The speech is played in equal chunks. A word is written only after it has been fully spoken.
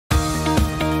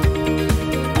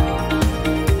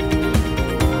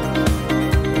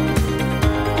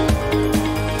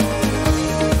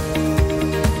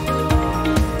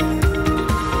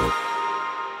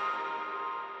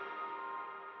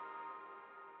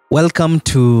Welcome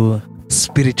to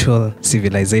Spiritual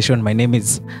Civilization. My name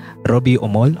is Robbie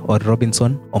Omol or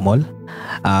Robinson Omol.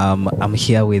 I'm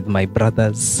here with my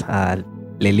brothers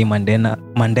Lelli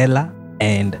Mandela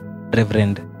and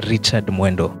Reverend Richard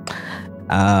Muendo.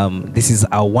 This is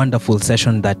a wonderful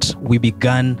session that we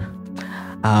began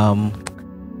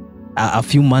a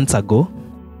few months ago,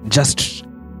 just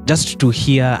to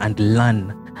hear and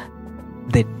learn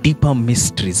the deeper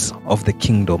mysteries of the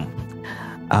kingdom.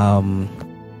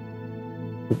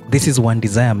 This is One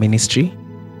Desire Ministry,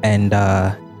 and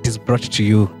it is brought to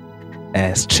you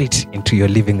straight into your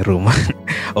living room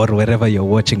or wherever you're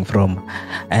watching from.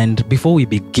 And before we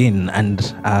begin, and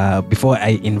before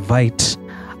I invite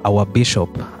our bishop,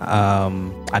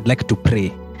 I'd like to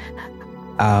pray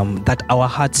that our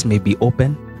hearts may be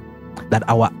open, that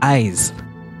our eyes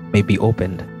may be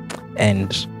opened,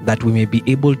 and that we may be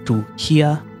able to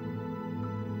hear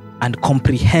and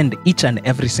comprehend each and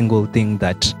every single thing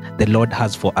that the Lord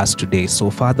has for us today. So,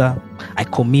 Father, I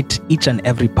commit each and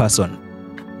every person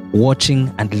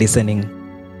watching and listening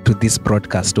to this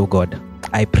broadcast, oh God.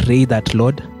 I pray that,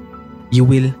 Lord, you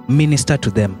will minister to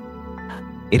them.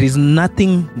 It is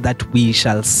nothing that we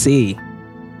shall say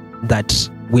that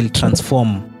will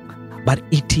transform, but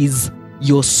it is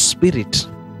your Spirit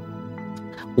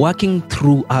working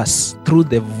through us, through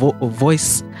the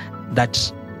voice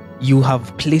that you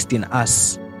have placed in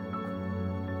us,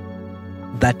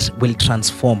 that will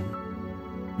transform,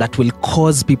 that will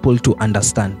cause people to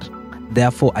understand.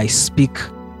 Therefore, I speak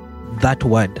that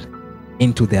word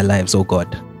into their lives, oh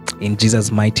God. In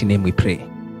Jesus' mighty name we pray.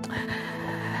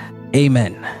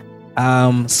 Amen.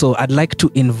 So I'd like to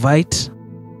invite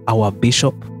our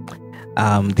bishop.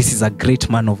 This is a great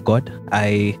man of God.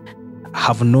 I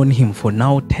have known him for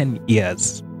now 10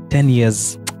 years. 10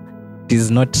 years. It is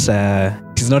not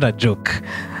a joke.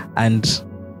 And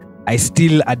I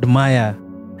still admire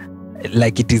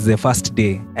like it is the first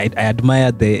day. I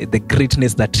admire the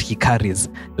greatness that he carries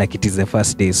like it is the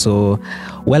first day. So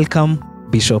welcome,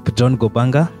 Bishop John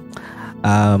Gobanga.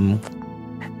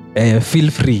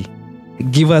 Feel free.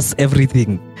 Give us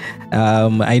everything.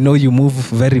 I know you move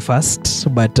very fast,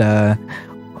 but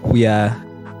we are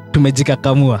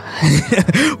tumejikakamua.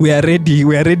 We are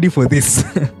ready for this.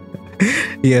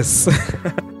 Yes.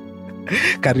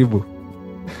 Karibu.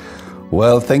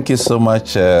 Well, thank you so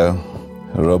much,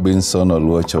 Robinson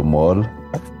Omol.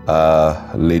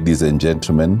 Ladies and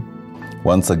gentlemen,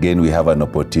 once again, we have an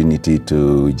opportunity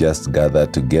to just gather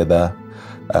together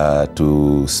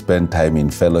to spend time in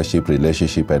fellowship,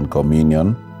 relationship, and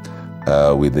communion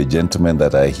with the gentlemen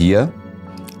that are here.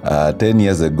 10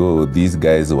 years ago, these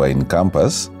guys were in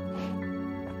campus,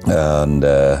 and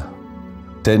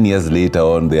 10 years later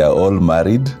on, they are all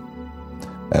married.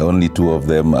 Only two of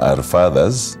them are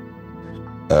fathers.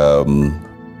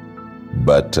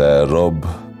 But Rob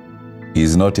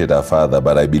is not yet a father,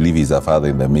 but I believe he's a father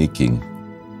in the making,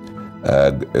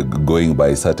 going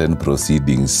by certain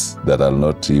proceedings that I'll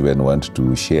not even want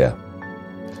to share.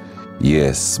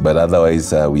 Yes, but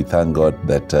otherwise, we thank God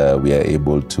that we are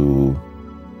able to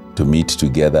meet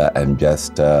together and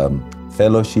just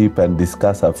fellowship and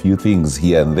discuss a few things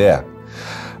here and there.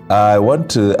 I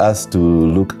want us to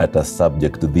look at a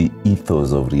subject, the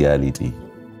ethos of reality.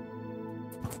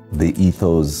 The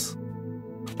ethos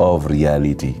of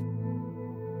reality.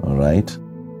 All right?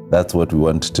 That's what we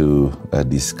want to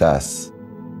discuss.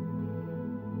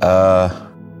 There's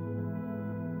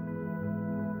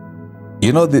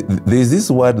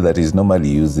this word that is normally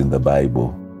used in the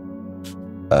Bible,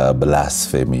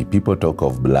 blasphemy. People talk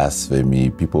of blasphemy,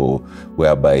 people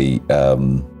whereby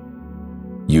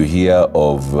you hear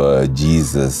of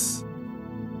Jesus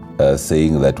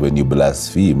saying that when you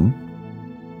blaspheme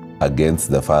against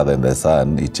the Father and the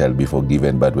Son, it shall be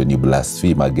forgiven. But when you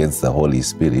blaspheme against the Holy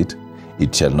Spirit,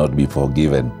 it shall not be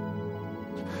forgiven.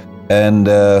 And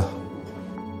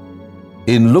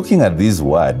in looking at this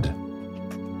word,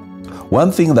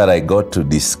 one thing that I got to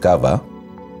discover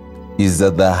is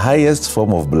that the highest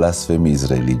form of blasphemy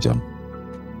is religion.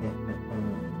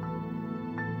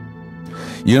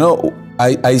 You know,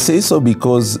 I say so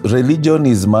because religion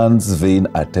is man's vain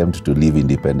attempt to live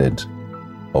independent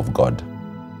of God.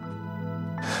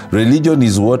 Religion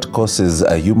is what causes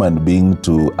a human being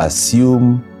to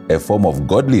assume a form of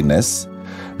godliness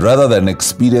rather than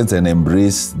experience and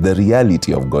embrace the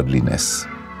reality of godliness.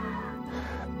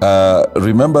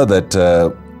 Remember that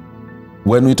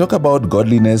when we talk about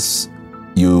godliness,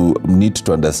 you need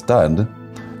to understand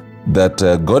that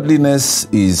godliness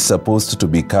is supposed to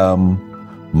become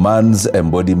man's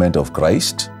embodiment of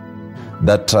Christ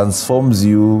that transforms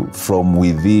you from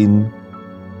within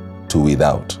to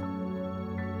without.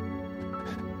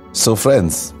 So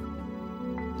friends,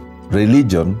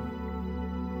 religion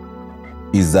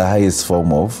is the highest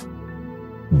form of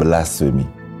blasphemy,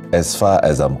 as far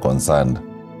as I'm concerned.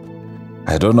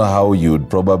 I don't know how you'd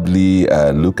probably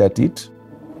look at it,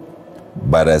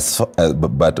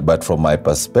 but from my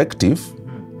perspective,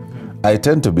 I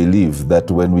tend to believe that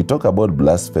when we talk about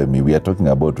blasphemy, we are talking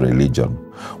about religion.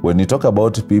 When we talk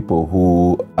about people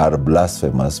who are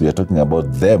blasphemous, we are talking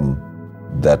about them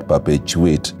that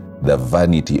perpetuate the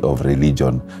vanity of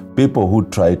religion, people who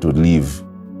try to live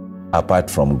apart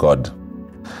from God.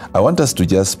 I want us to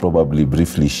just probably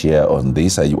briefly share on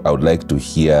this. I would like to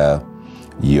hear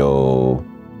your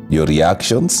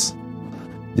reactions,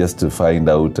 just to find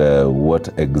out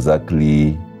what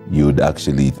exactly you'd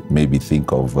actually maybe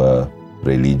think of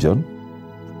religion.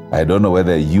 I don't know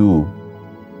whether you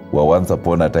were once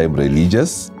upon a time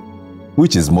religious,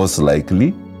 which is most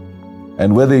likely,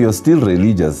 and whether you're still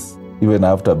religious even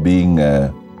after being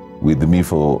with me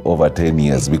for over 10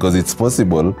 years, because it's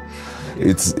possible.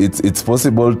 It's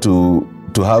possible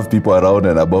to have people around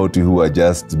and about you who are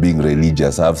just being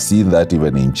religious. I've seen that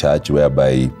even in church,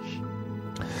 whereby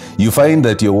you find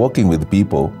that you're walking with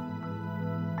people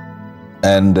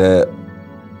and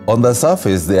on the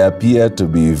surface they appear to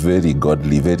be very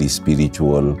godly, very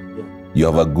spiritual. You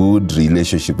have a good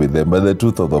relationship with them, but the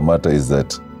truth of the matter is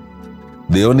that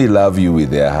they only love you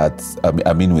with their hearts,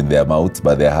 I mean with their mouths,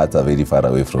 but their hearts are very far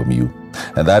away from you.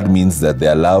 And that means that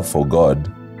their love for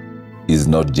God is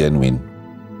not genuine.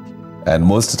 And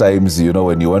most times, you know,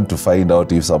 when you want to find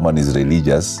out if someone is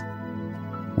religious,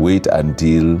 wait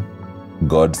until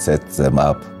God sets them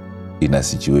up in a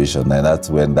situation, and that's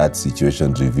when that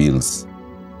situation reveals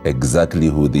exactly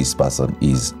who this person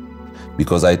is.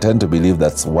 Because I tend to believe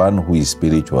that one who is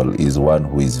spiritual is one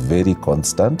who is very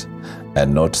constant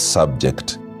and not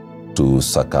subject to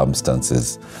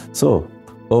circumstances. So,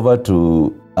 over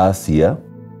to us here.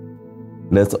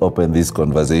 Let's open this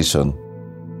conversation.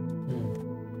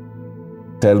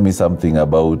 Tell me something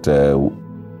about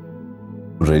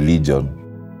religion,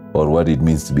 or what it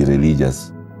means to be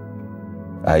religious.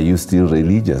 Are you still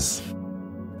religious?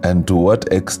 And to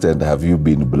what extent have you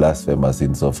been blasphemous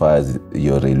insofar as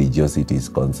your religiosity is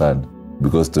concerned?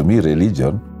 Because to me,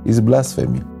 religion is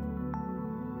blasphemy.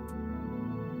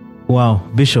 Wow,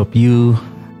 Bishop, you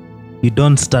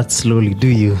don't start slowly, do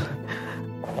you?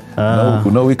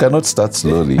 No, we cannot start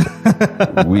slowly.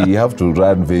 We have to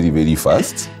run very, very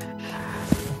fast.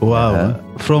 Wow.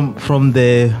 From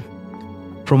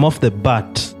off the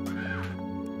bat,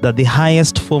 that the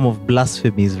highest form of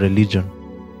blasphemy is religion.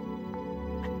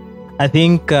 I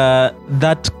think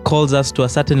that calls us to a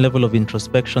certain level of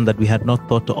introspection that we had not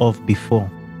thought of before.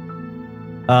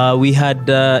 We had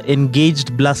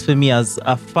engaged blasphemy as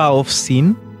a far-off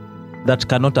sin that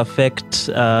cannot affect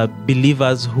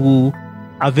believers who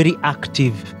are very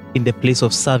active in the place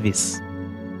of service.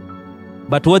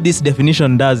 But what this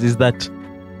definition does is that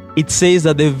it says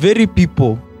that the very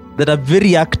people that are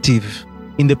very active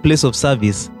in the place of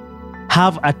service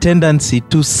have a tendency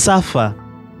to suffer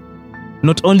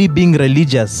not only being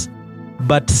religious,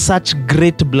 but such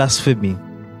great blasphemy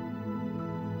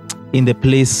in the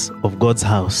place of God's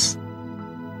house.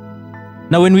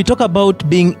 Now, when we talk about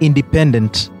being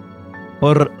independent,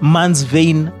 or man's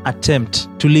vain attempt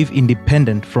to live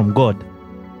independent from God,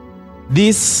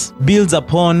 this builds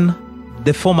upon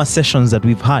the former sessions that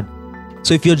we've had.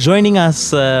 So if you're joining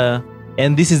us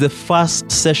and this is the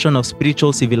first session of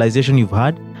spiritual civilization you've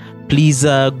had, please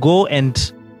go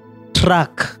and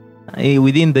track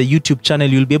within the YouTube channel.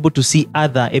 You'll be able to see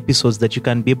other episodes that you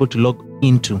can be able to log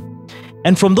into.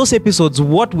 And from those episodes,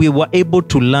 what we were able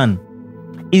to learn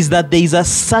is that there is a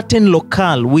certain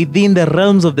locale within the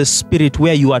realms of the spirit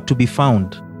where you are to be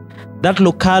found. That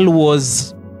locale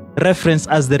was referenced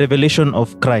as the revelation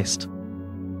of Christ.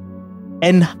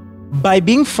 And by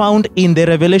being found in the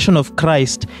revelation of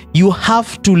Christ, you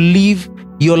have to live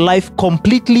your life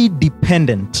completely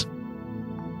dependent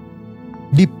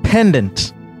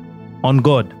on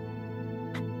God.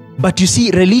 But you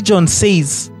see, religion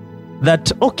says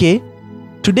that, okay,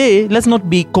 today, let's not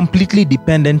be completely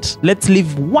dependent. Let's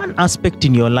live one aspect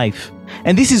in your life.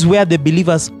 And this is where the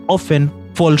believers often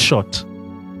fall short.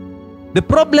 The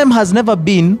problem has never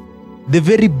been the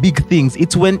very big things.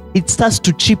 It's when it starts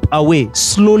to chip away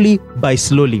slowly by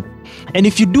slowly. And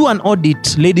if you do an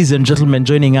audit, ladies and gentlemen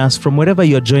joining us from wherever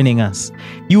you're joining us,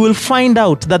 you will find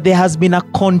out that there has been a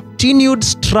continued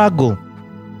struggle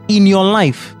in your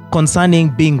life concerning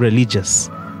being religious.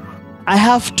 I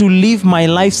have to live my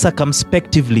life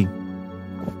circumspectively,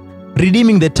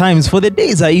 redeeming the times, for the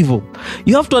days are evil.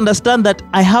 You have to understand that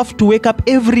I have to wake up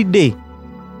every day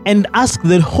and ask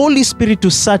the Holy Spirit to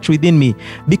search within me,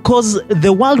 because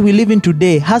the world we live in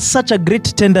today has such a great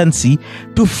tendency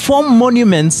to form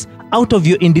monuments out of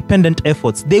your independent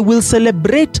efforts. They will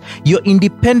celebrate your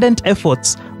independent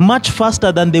efforts much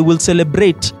faster than they will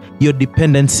celebrate your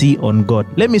dependency on God.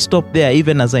 Let me stop there,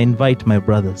 even as I invite my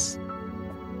brothers.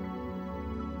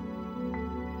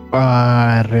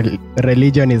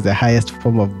 Religion is the highest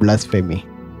form of blasphemy.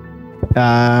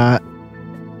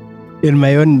 In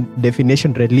my own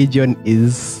definition, religion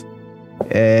is,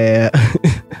 a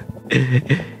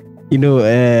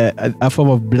form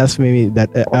of blasphemy, that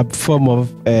a form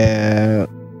of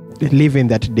living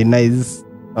that denies,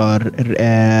 or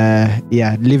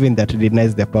living that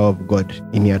denies the power of God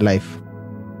in your life.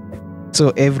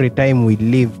 So every time we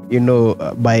live,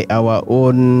 by our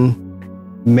own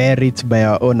merits, by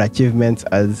our own achievements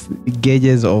as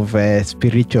gauges of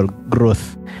spiritual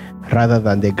growth, rather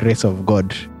than the grace of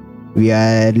God, we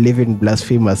are living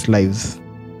blasphemous lives.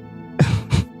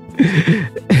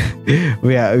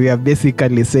 we are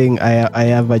basically saying I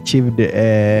have achieved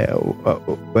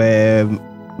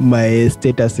my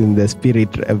status in the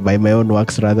spirit by my own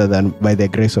works rather than by the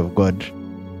grace of God.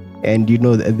 And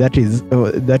that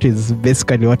is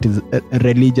basically what is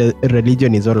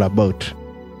religion is all about.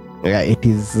 It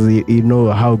is,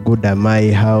 how good am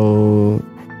I, how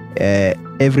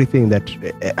everything that,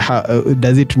 how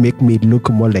does it make me look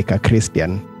more like a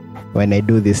Christian when I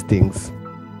do these things,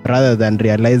 rather than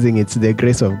realizing it's the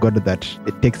grace of God that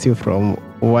it takes you from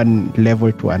one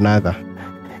level to another.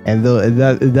 And though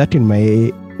that in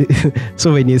my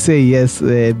so when you say yes,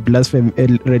 blasphemy,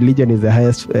 religion is the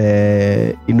highest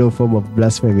form of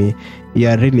blasphemy, you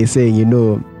are really saying,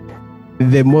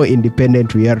 the more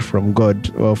independent we are from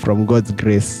God or from God's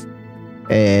grace,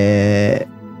 the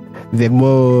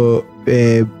more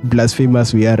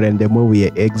blasphemous we are, and the more we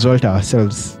exalt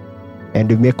ourselves, and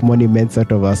we make monuments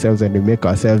out of ourselves, and we make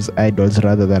ourselves idols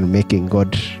rather than making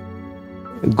God.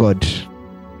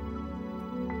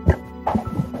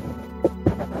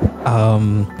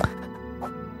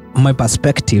 My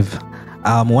perspective,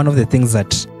 one of the things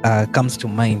that comes to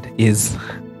mind is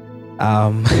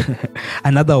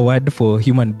another word for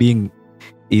human being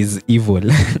is evil.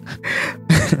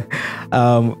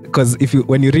 Because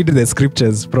when you read the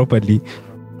scriptures properly,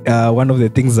 one of the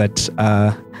things that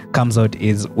comes out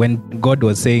is when God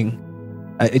was saying,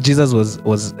 Jesus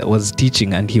was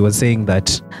teaching, and he was saying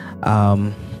that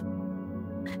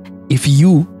if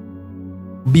you,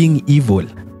 being evil,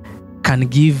 can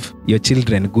give your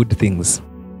children good things,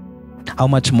 how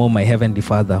much more my heavenly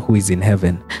Father who is in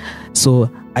heaven. So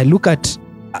I look at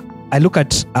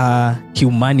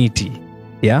humanity,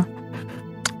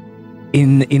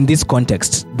 in this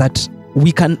context, that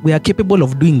we are capable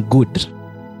of doing good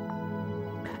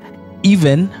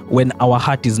even when our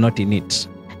heart is not in it.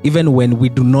 Even when we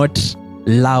do not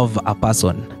love a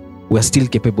person, we are still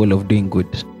capable of doing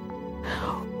good.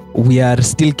 We are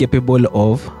still capable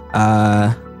of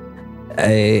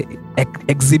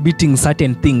exhibiting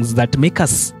certain things that make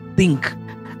us think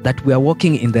that we are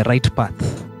walking in the right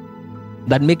path,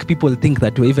 that make people think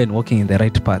that we're even walking in the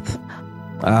right path.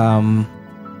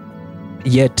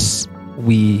 Yet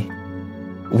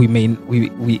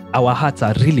our hearts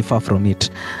are really far from it.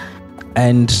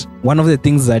 And one of the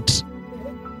things that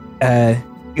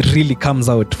really comes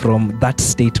out from that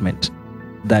statement,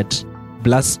 that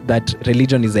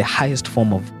religion is the highest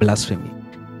form of blasphemy,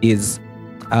 is,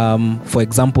 for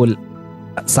example,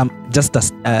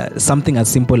 something as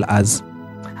simple as,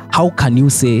 how can you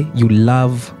say you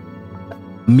love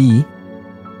me?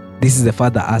 This is the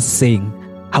Father as saying,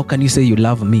 how can you say you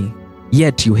love me,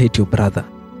 yet you hate your brother?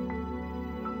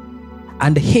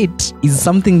 And hate is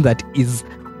something that is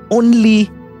only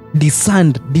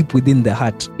discerned deep within the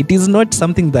heart. It is not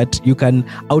something that you can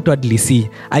outwardly see.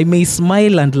 I may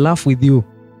smile and laugh with you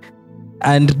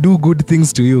and do good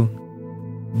things to you,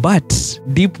 but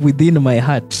deep within my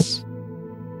heart,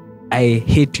 I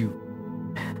hate you.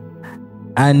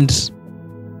 And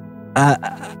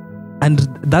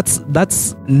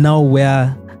that's now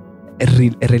where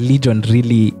religion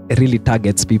really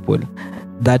targets people.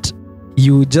 That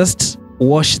you just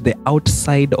wash the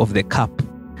outside of the cup,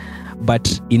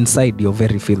 but inside you're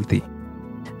very filthy.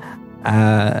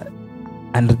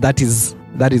 And that is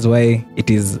why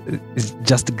it's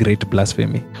just great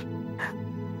blasphemy.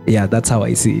 Yeah, that's how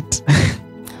I see it.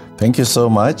 Thank you so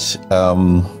much.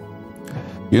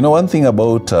 One thing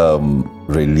about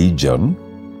religion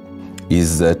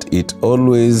is that it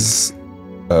always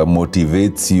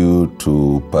motivates you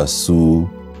to pursue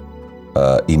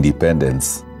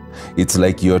independence. It's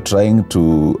like you're trying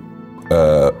to,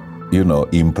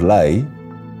 imply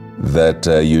that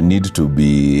you need to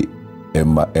be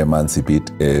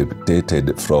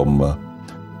emancipated from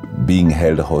being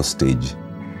held hostage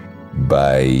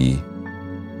by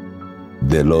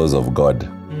the laws of God,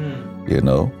 you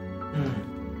know.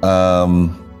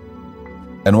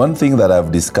 And one thing that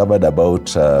I've discovered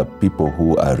about people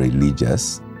who are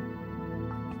religious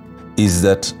is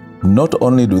that not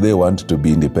only do they want to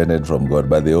be independent from God,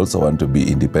 but they also want to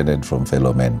be independent from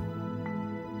fellow men.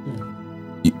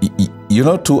 You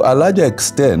know, to a larger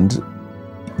extent,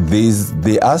 there's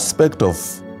the aspect of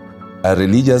a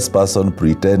religious person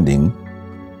pretending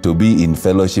to be in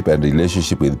fellowship and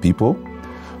relationship with people.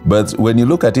 But when you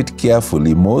look at it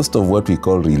carefully, most of what we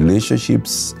call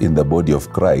relationships in the body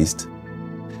of Christ,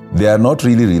 they are not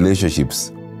really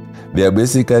relationships. They are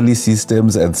basically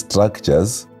systems and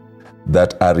structures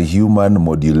that are human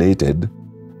modulated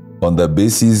on the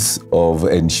basis of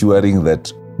ensuring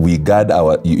that we guard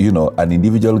our, you know, an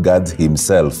individual guards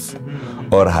himself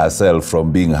or herself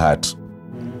from being hurt.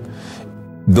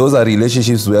 Those are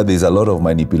relationships where there's a lot of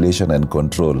manipulation and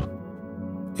control,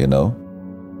 you know.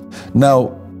 Now,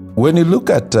 when you look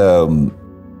at the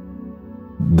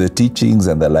teachings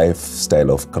and the lifestyle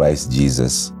of Christ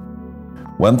Jesus,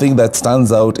 one thing that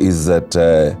stands out is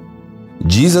that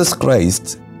Jesus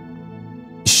Christ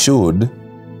showed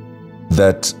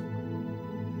that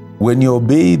when you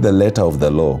obey the letter of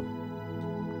the law,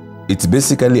 it's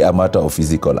basically a matter of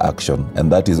physical action,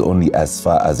 and that is only as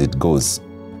far as it goes.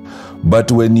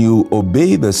 But when you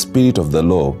obey the spirit of the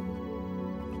law,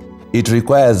 it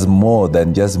requires more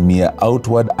than just mere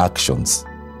outward actions.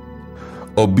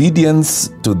 Obedience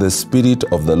to the spirit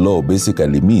of the law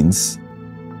basically means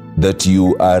that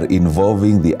you are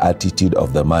involving the attitude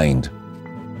of the mind.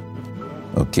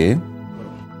 Okay?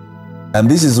 And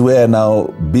this is where now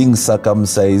being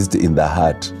circumcised in the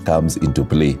heart comes into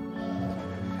play.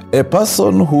 A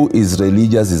person who is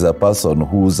religious is a person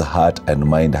whose heart and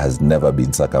mind has never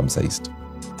been circumcised.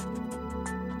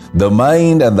 The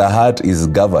mind and the heart is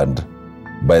governed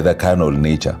by the carnal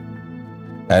nature.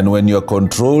 And when you're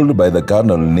controlled by the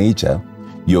carnal nature,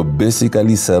 you're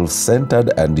basically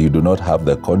self-centered and you do not have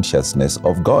the consciousness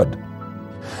of God.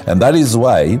 And that is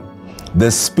why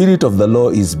the spirit of the law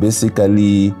is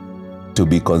basically to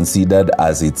be considered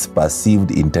as its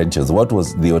perceived intentions. What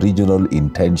was the original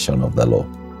intention of the law?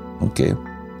 Okay.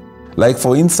 Like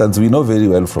for instance, we know very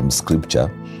well from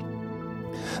scripture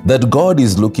that God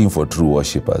is looking for true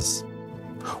worshippers.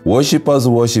 Worshippers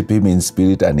who worship him in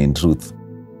spirit and in truth.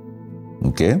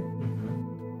 Okay.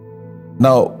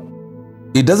 Now,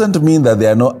 it doesn't mean that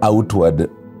there are no outward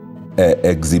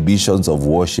exhibitions of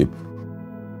worship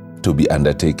to be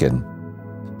undertaken.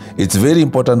 It's very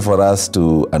important for us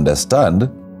to understand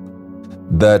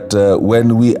that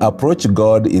when we approach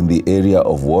God in the area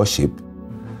of worship,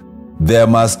 there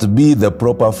must be the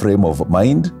proper frame of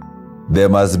mind, there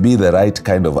must be the right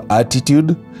kind of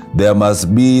attitude, there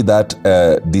must be that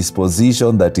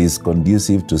disposition that is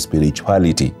conducive to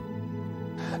spirituality.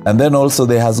 And then also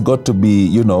there has got to be,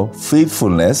 you know,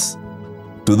 faithfulness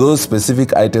to those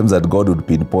specific items that God would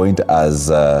pinpoint as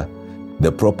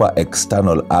the proper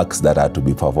external acts that are to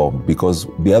be performed. Because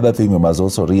the other thing we must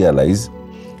also realize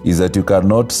is that you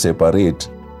cannot separate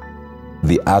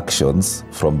the actions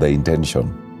from the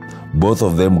intention. Both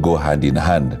of them go hand in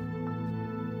hand.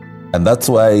 And that's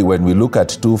why when we look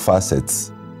at two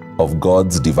facets of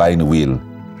God's divine will,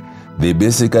 they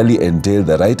basically entail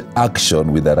the right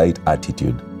action with the right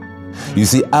attitude. You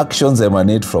see, actions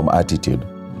emanate from attitude.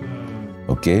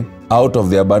 Okay? Out of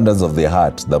the abundance of the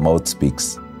heart, the mouth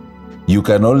speaks. You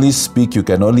can only speak, you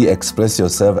can only express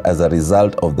yourself as a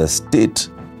result of the state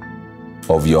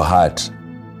of your heart,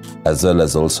 as well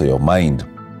as also your mind.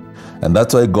 And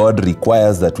that's why God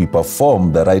requires that we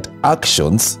perform the right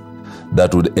actions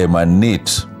that would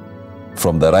emanate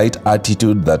from the right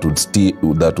attitude,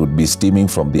 that would be stemming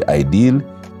from the ideal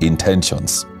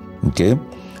intentions. Okay?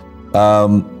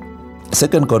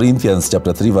 2 Corinthians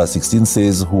chapter 3 verse 16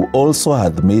 says, who also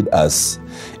hath made us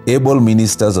able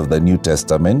ministers of the New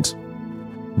Testament,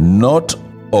 not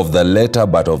of the letter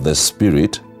but of the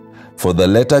Spirit, for the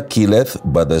letter killeth,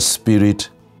 but the Spirit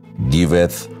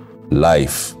giveth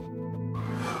life.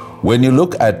 When you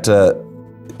look at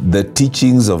the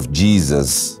teachings of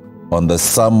Jesus on the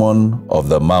Sermon of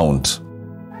the Mount,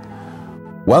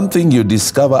 one thing you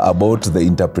discover about the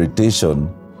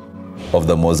interpretation of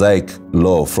the Mosaic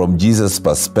law from Jesus'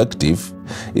 perspective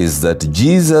is that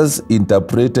Jesus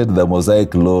interpreted the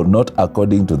Mosaic law not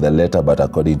according to the letter but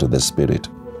according to the Spirit.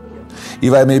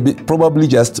 If I may probably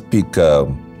just pick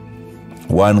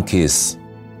one case,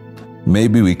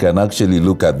 maybe we can actually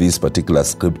look at this particular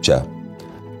scripture.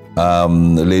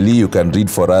 Lelli, you can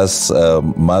read for us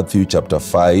Matthew chapter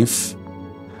 5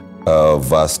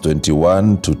 verse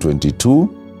 21 to 22.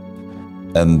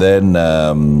 And then,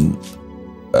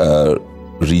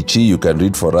 Richie, you can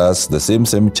read for us the same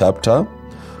chapter,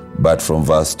 but from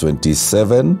verse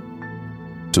 27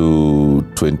 to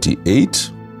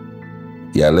 28.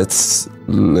 Yeah, let's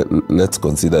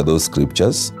consider those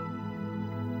scriptures.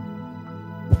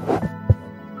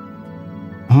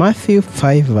 Matthew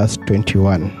 5 verse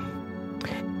 21.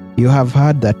 You have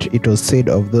heard that it was said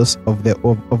of those of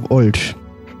old,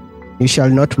 you shall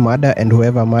not murder, and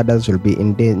whoever murders will be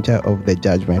in danger of the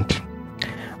judgment.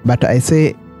 But I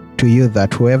say to you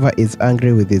that whoever is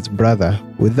angry with his brother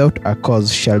without a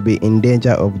cause shall be in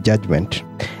danger of judgment,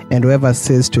 and whoever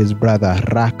says to his brother,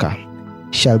 Raka,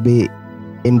 shall be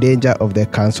in danger of the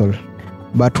council.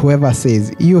 But whoever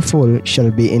says, you fool,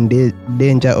 shall be in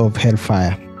danger of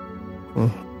hellfire.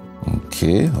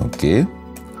 Okay.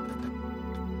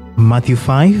 Matthew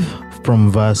 5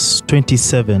 from verse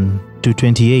 27 to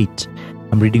 28.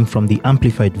 I'm reading from the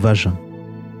Amplified Version.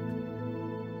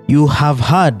 You have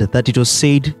heard that it was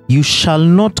said, you shall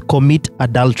not commit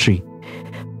adultery.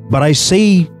 But I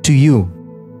say to you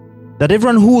that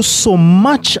everyone who so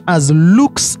much as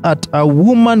looks at a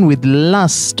woman with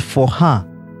lust for her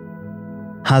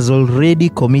has already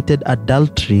committed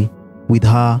adultery with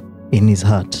her in his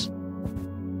heart.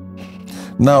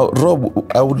 Now, Rob,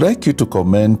 I would like you to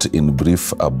comment in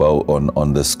brief about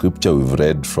on the scripture we've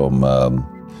read from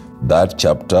that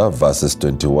chapter, verses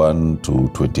 21 to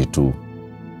 22.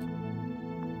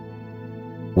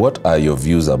 What are your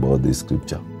views about this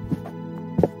scripture?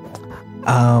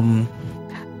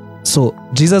 So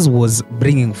Jesus was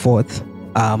bringing forth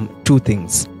two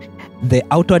things: the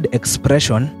outward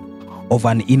expression of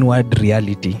an inward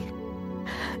reality.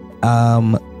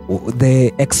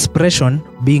 The expression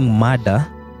being murder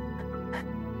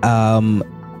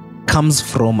comes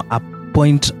from a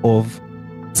point of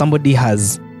somebody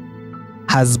has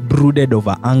brooded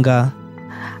over anger,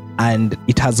 and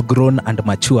it has grown and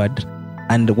matured,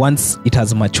 and once it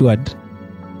has matured,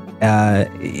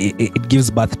 it gives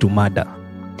birth to murder.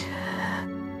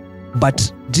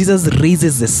 But Jesus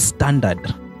raises the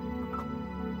standard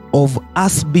of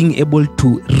us being able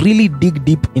to really dig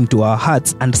deep into our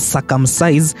hearts and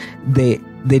circumcise the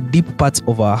deep parts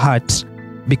of our heart,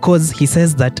 because he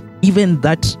says that even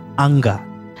that anger,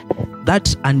 that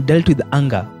undealt with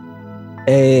anger,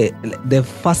 the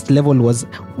first level was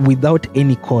without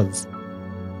any cause,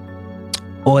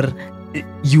 or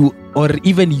you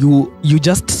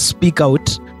just speak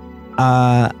out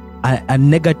a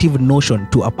negative notion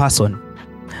to a person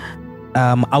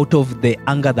out of the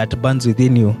anger that burns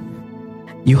within you.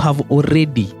 You have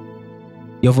already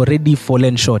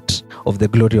fallen short of the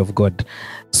glory of God.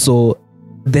 So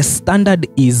the standard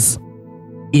is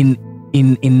in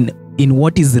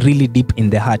what is really deep in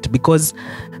the heart, because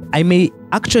I may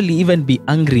actually even be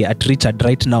angry at Richard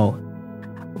right now,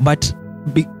 but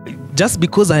just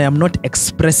because I am not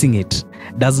expressing it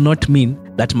does not mean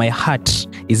that my heart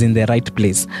is in the right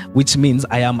place, which means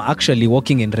I am actually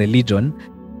walking in religion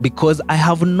because I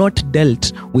have not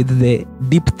dealt with the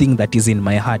deep thing that is in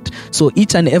my heart. So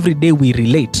each and every day we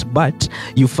relate, but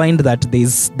you find that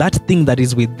there's that thing that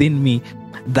is within me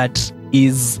that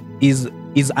is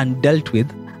undealt with,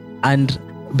 and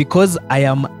because I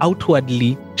am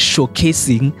outwardly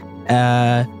showcasing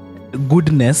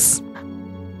goodness,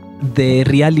 the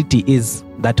reality is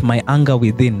that my anger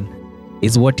within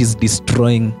is what is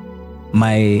destroying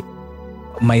my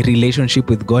relationship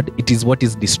with God. It is what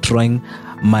is destroying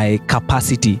my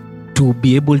capacity to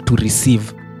be able to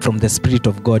receive from the Spirit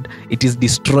of God. It is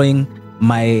destroying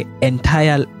my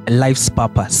entire life's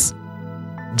purpose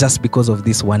just because of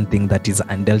this one thing that is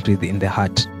undealt with in the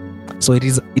heart. So it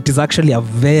is actually a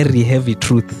very heavy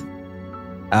truth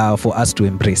for us to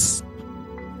embrace.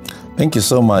 Thank you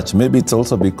so much. Maybe it's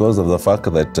also because of the fact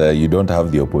that you don't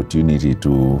have the opportunity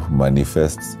to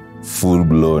manifest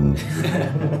full-blown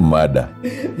murder.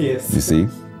 Yes. You see?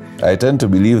 I tend to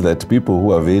believe that people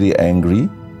who are very angry,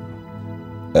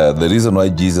 the reason why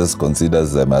Jesus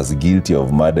considers them as guilty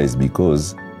of murder is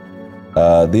because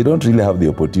they don't really have the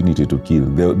opportunity to kill.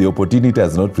 The opportunity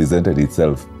has not presented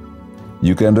itself.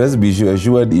 You can rest be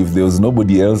assured, if there was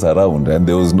nobody else around and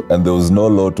there was no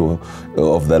law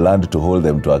of the land to hold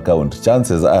them to account,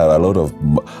 chances are a lot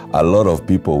of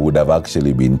people would have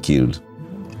actually been killed.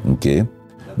 Okay?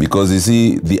 Because you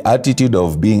see, the attitude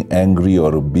of being angry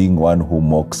or being one who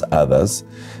mocks others,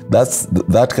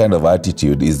 that kind of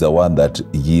attitude is the one that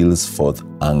yields forth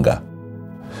anger.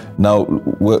 Now,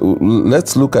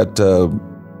 let's look at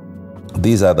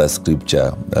this other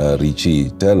scripture. Richie,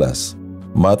 tell us.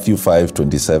 Matthew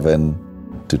 5:27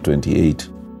 to 28.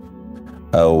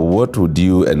 What would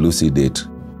you elucidate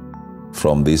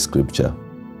from this scripture?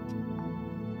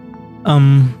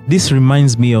 This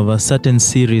reminds me of a certain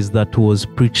series that was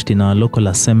preached in our local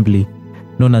assembly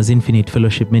known as Infinite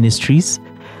Fellowship Ministries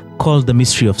called The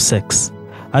Mystery of Sex.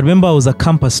 I remember I was a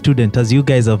campus student, as you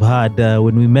guys have heard.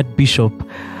 When we met Bishop,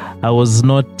 I was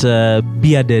not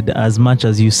bearded as much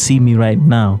as you see me right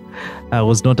now. I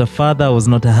was not a father, I was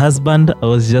not a husband, I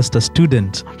was just a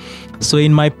student. So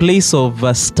in my place of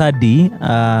study,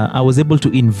 I was able to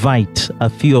invite a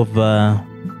few of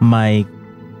my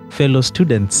fellow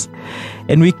students.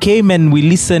 And we came and we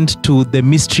listened to The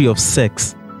Mystery of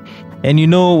Sex. And you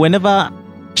know, whenever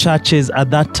churches at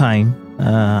that time,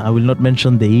 I will not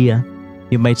mention the year,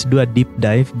 you might do a deep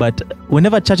dive, but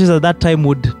whenever churches at that time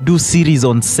would do series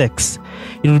on sex,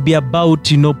 it would be about,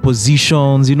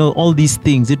 positions, all these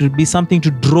things. It would be something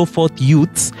to draw forth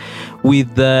youths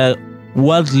with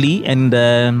worldly and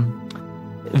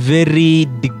very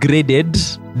degraded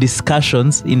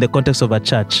discussions in the context of a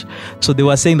church. So they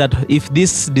were saying that if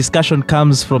this discussion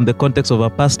comes from the context of a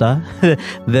pastor,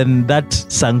 then that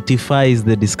sanctifies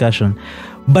the discussion.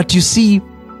 But you see,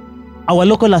 our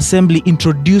local assembly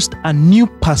introduced a new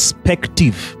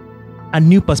perspective.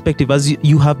 As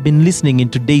you have been listening in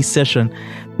today's session,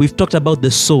 we've talked about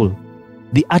the soul,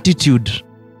 the attitude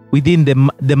within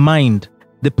the mind,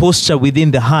 the posture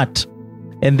within the heart,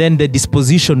 and then the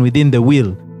disposition within the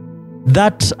will.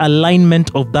 That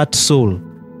alignment of that soul,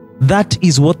 that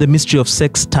is what the mystery of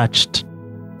sex touched.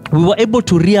 We were able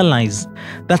to realize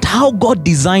that how God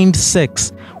designed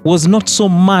sex was not so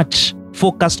much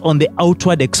focused on the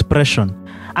outward expression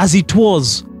as it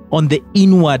was on the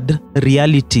inward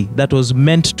reality that was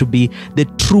meant to be the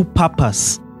true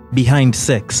purpose behind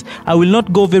sex. I will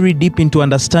not go very deep into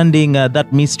understanding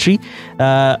that mystery.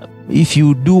 If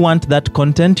you do want that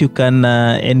content, you can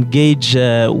engage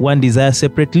One Desire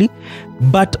separately.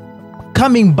 But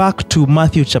coming back to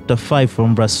Matthew chapter 5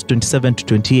 from verse 27 to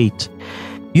 28,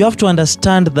 you have to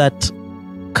understand that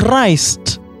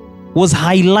Christ was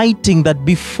highlighting that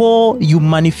before you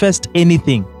manifest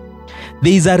anything,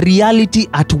 there is a reality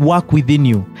at work within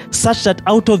you, such that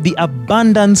out of the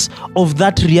abundance of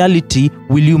that reality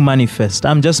will you manifest.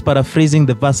 I'm just paraphrasing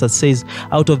the verse that says,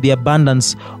 out of the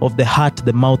abundance of the heart,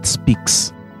 the mouth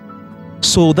speaks.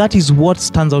 So that is what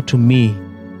stands out to me,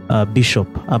 Bishop,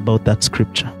 about that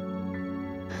scripture.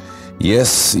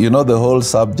 Yes, the whole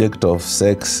subject of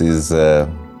sex is,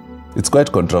 it's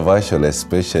quite controversial,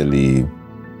 especially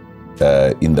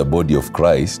in the body of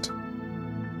Christ.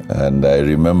 And I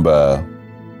remember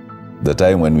the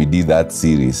time when we did that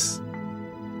series,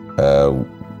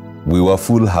 we were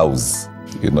full house,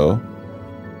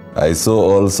 I saw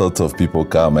all sorts of people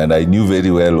come, and I knew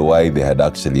very well why they had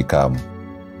actually come.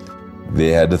 They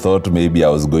had thought maybe I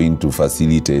was going to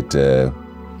facilitate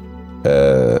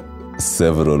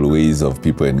several ways of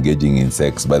people engaging in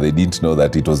sex, but they didn't know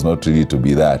that it was not really to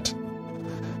be that.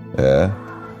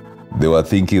 They were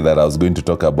thinking that I was going to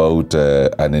talk about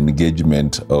an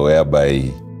engagement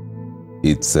whereby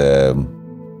it's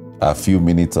a few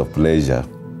minutes of pleasure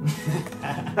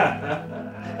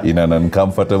in an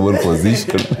uncomfortable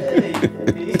position.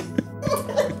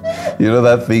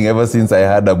 That thing, ever since I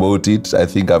heard about it, I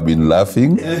think I've been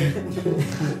laughing.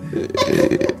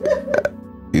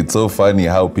 It's so funny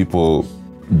how people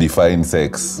define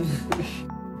sex.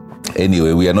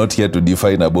 Anyway, we are not here to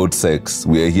define about sex.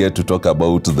 We are here to talk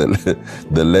about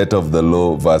the letter of the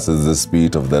law versus the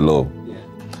spirit of the law.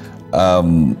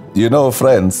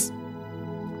 Friends,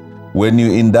 when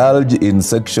you indulge in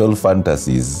sexual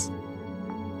fantasies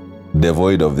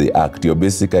devoid of the act, you're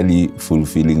basically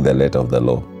fulfilling the letter of the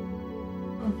law.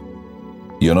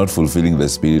 You're not fulfilling the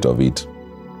spirit of it.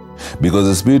 Because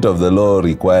the spirit of the law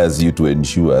requires you to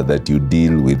ensure that you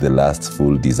deal with the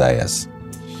lustful desires.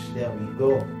 There we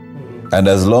go. And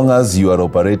as long as you are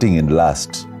operating in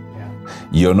lust,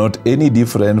 you're not any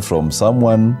different from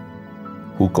someone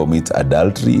who commits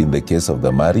adultery in the case of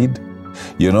the married.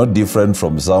 You're not different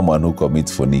from someone who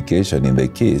commits fornication in the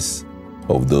case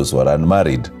of those who are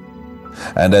unmarried.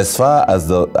 And as far as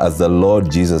the Lord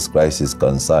Jesus Christ is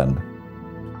concerned,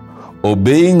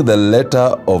 obeying the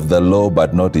letter of the law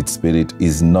but not its spirit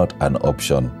is not an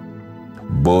option.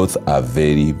 Both are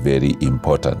very, very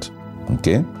important.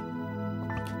 Okay?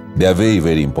 They are very,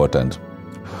 very important.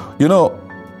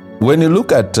 When you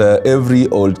look at every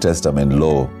Old Testament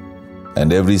law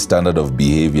and every standard of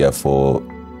behavior for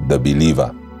the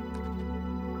believer,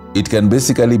 it can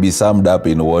basically be summed up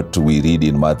in what we read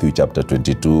in Matthew chapter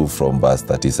 22 from verse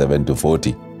 37 to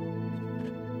 40.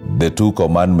 The two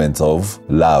commandments of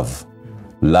love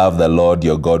Love the Lord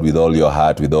your God with all your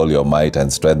heart, with all your might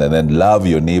and strength, and then love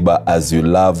your neighbor as you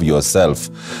love yourself.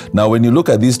 Now, when you look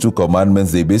at these two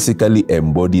commandments, they basically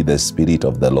embody the spirit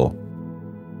of the law.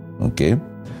 Okay?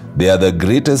 They are the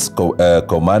greatest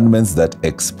commandments that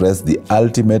express the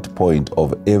ultimate point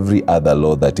of every other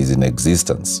law that is in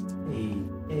existence.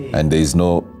 And there is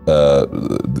no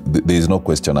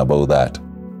question about that.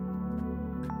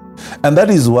 And that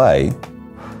is why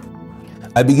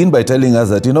I begin by telling us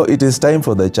that, it is time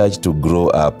for the church to grow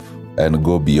up and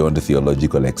go beyond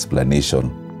theological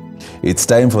explanation. It's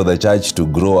time for the church to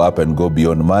grow up and go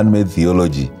beyond man-made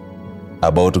theology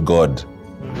about God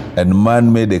and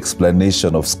man-made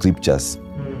explanation of scriptures.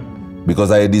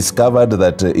 Because I discovered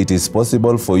that it is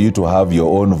possible for you to have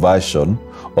your own version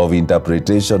of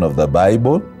interpretation of the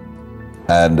Bible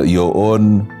and your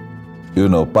own,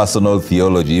 personal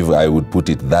theology, if I would put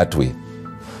it that way,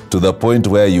 to the point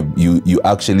where you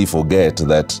actually forget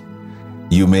that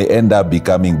you may end up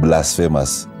becoming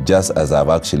blasphemous, just as I've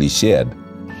actually shared.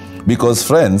 Because,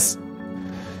 friends,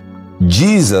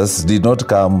 Jesus did not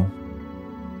come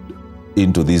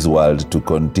into this world to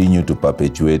continue to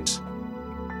perpetuate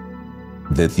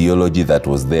the theology that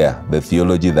was there, the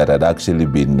theology that had actually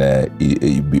been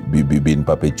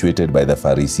perpetuated by the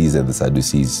Pharisees and the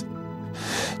Sadducees.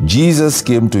 Jesus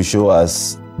came to show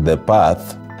us the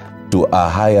path to a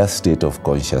higher state of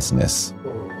consciousness.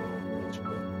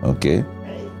 Okay?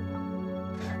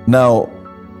 Now,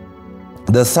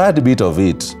 the sad bit of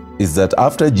it is that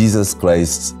after Jesus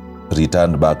Christ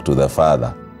returned back to the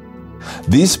Father,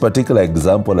 this particular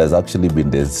example has actually been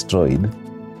destroyed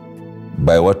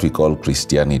by what we call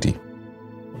Christianity.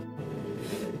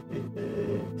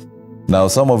 Now,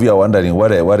 some of you are wondering,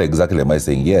 what exactly am I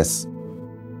saying? Yes.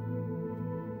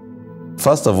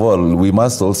 First of all, we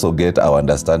must also get our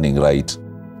understanding right.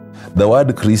 The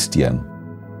word Christian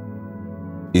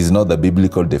is not the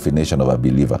biblical definition of a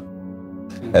believer.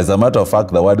 As a matter of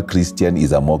fact, the word Christian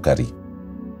is a mockery.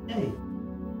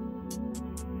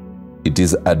 It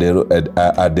is a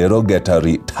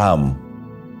derogatory term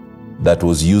that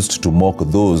was used to mock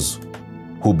those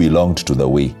who belonged to the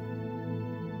way.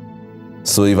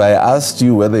 So if I asked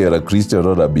you whether you're a Christian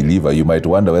or a believer, you might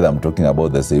wonder whether I'm talking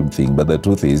about the same thing. But the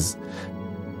truth is,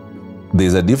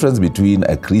 there's a difference between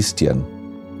a Christian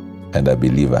and a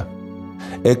believer.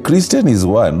 A Christian is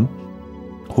one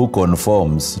who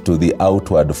conforms to the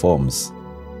outward forms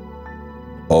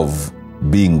of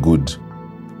being good,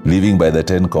 living by the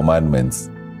 10 commandments,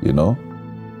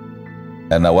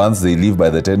 And once they live by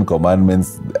the 10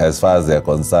 commandments, as far as they're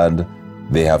concerned,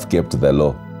 they have kept the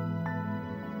law.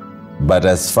 But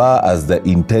as far as the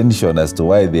intention as to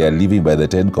why they are living by the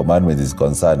 10 commandments is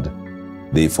concerned,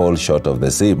 they fall short of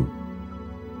the same.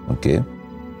 Okay?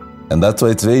 And that's why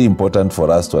it's very important for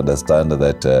us to understand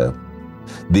that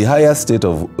the higher state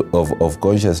of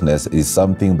consciousness is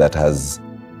something that has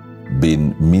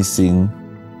been missing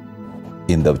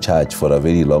in the church for a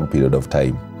very long period of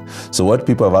time. So what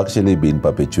people have actually been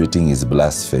perpetuating is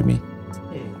blasphemy.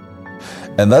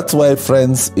 And that's why,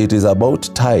 friends, it is about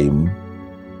time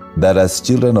that as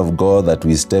children of God that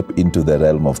we step into the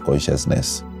realm of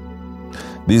consciousness.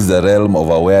 This is the realm of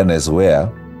awareness where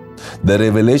the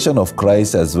revelation of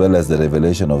Christ as well as the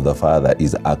revelation of the Father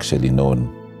is actually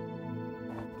known.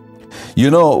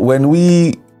 When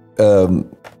we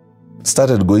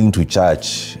started going to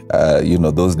church,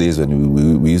 those days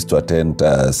when we used to attend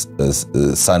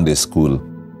Sunday school,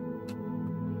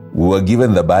 we were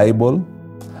given the Bible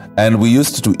and we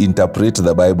used to interpret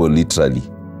the Bible literally.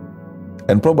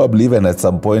 And probably even at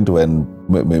some point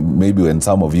maybe when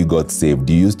some of you got saved,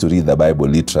 you used to read the Bible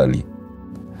literally.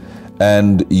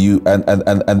 And you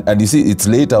see, it's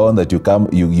later on that you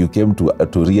came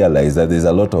to realize that there's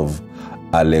a lot of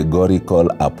allegorical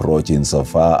approach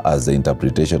insofar as the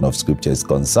interpretation of scripture is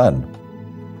concerned.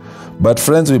 But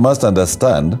friends, we must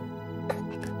understand,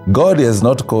 God has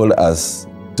not called us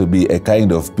to be a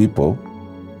kind of people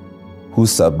who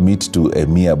submit to a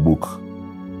mere book,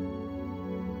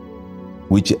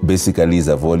 which basically is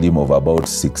a volume of about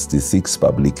 66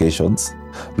 publications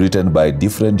written by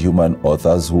different human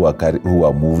authors who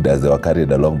are moved as they were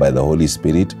carried along by the Holy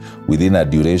Spirit within a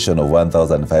duration of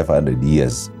 1,500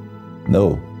 years.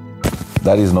 No,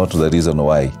 that is not the reason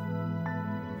why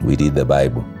we read the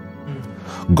Bible.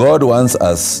 God wants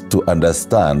us to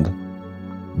understand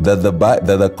that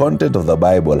the content of the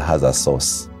Bible has a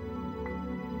source.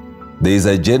 There is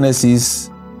a Genesis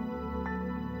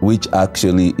which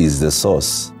actually is the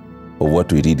source of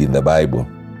what we read in the Bible.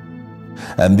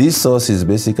 And this source is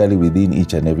basically within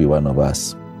each and every one of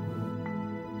us.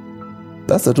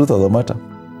 That's the truth of the matter.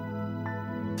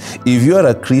 If you are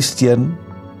a Christian,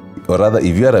 or rather,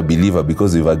 if you are a believer,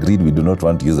 because we've agreed we do not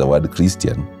want to use the word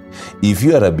Christian, if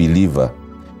you are a believer,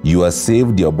 you are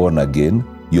saved, you're born again,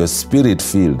 you're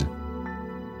spirit-filled,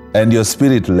 and you're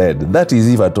spirit-led. That is,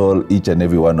 if at all each and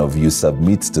every one of you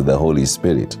submits to the Holy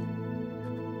Spirit,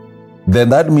 then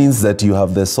that means that you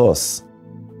have the source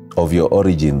of your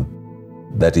origin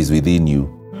that is within you.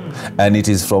 And it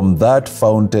is from that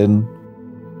fountain,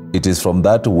 it is from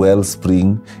that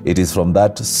wellspring, it is from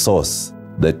that source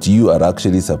that you are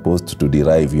actually supposed to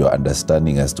derive your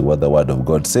understanding as to what the Word of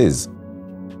God says.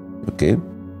 Okay?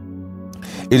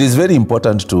 It is very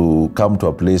important to come to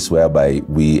a place whereby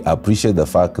we appreciate the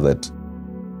fact that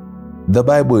the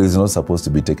Bible is not supposed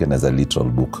to be taken as a literal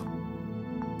book.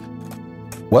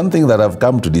 One thing that I've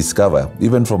come to discover,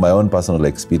 even from my own personal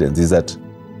experience, is that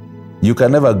you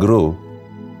can never grow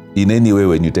in any way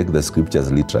when you take the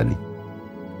scriptures literally.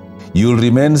 You'll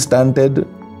remain stunted.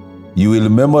 You will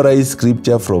memorize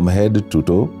scripture from head to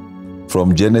toe,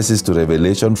 from Genesis to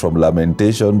Revelation, from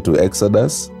Lamentation to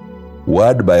Exodus,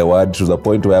 word by word, to the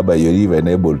point whereby you're even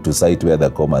able to cite where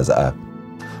the commas are.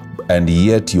 And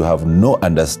yet you have no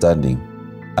understanding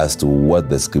as to what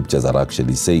the scriptures are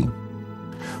actually saying.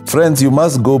 Friends, you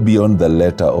must go beyond the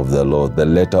letter of the law, the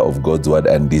letter of God's word,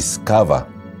 and discover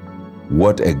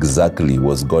what exactly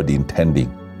was God intending.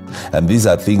 And these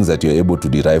are things that you're able to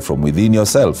derive from within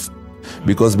yourself.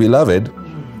 Because, beloved,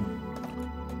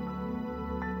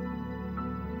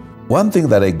 one thing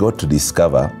that I got to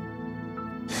discover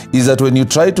is that when you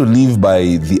try to live by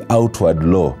the outward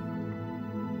law,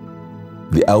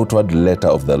 the outward letter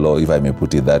of the law, if I may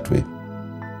put it that way,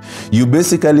 you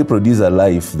basically produce a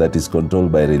life that is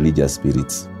controlled by religious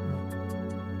spirits.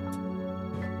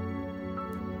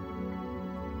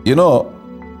 You know,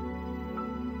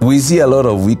 we see a lot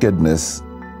of wickedness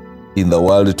in the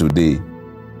world today.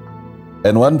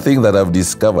 And one thing that I've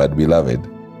discovered, beloved,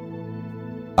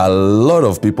 a lot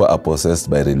of people are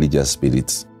possessed by religious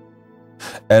spirits.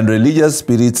 And religious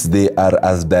spirits, they are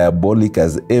as diabolic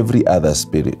as every other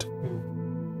spirit.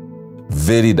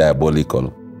 Very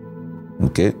diabolical.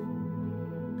 Okay?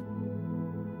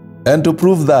 And to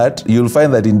prove that, you'll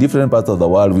find that in different parts of the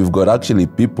world, we've got actually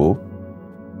people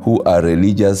who are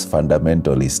religious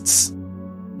fundamentalists.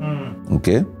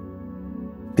 Okay?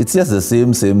 It's just the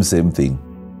same thing.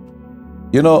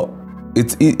 You know,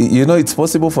 it's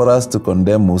possible for us to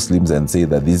condemn Muslims and say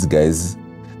that these guys,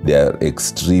 they are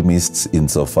extremists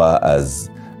insofar as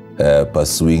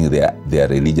pursuing their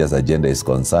religious agenda is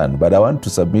concerned. But I want to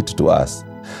submit to us,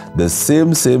 the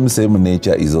same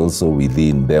nature is also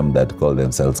within them that call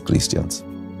themselves Christians.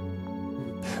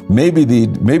 Maybe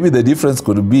the difference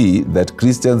could be that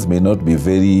Christians may not be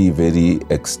very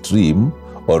extreme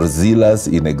or zealous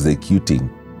in executing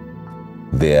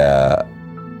their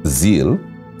zeal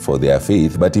for their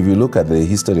faith. But if you look at the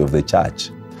history of the church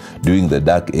during the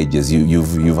Dark Ages,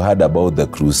 you've heard about the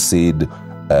crusade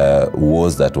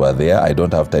wars that were there. I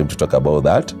don't have time to talk about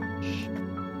that.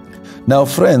 Now,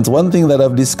 friends, one thing that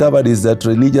I've discovered is that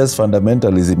religious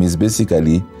fundamentalism is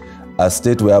basically a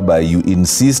state whereby you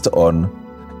insist on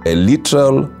a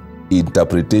literal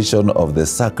interpretation of the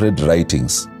sacred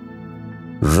writings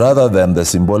rather than the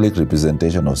symbolic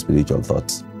representation of spiritual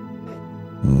thoughts.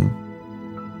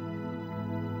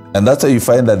 And that's why you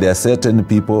find that there are certain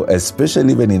people,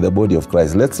 especially even in the body of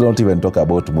Christ. Let's not even talk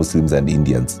about Muslims and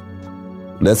Indians.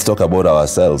 Let's talk about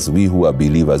ourselves, we who are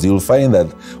believers. You'll find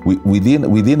that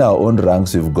within our own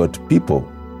ranks, we've got people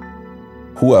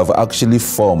who have actually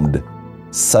formed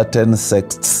certain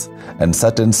sects and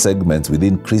certain segments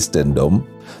within Christendom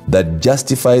that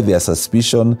justify their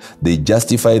suspicion, they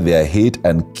justify their hate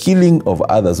and killing of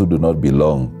others who do not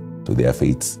belong to their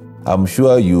faiths. I'm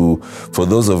sure for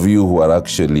those of you who are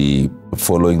actually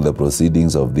following the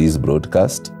proceedings of this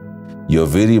broadcast, you're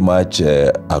very much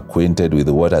acquainted with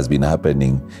what has been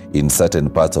happening in certain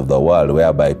parts of the world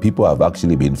whereby people have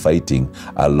actually been fighting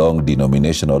along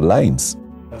denominational lines.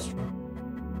 That's true.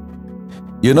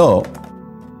 You know,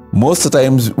 most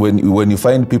times when you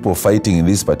find people fighting in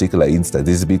this particular instance,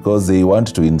 it's because they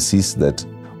want to insist that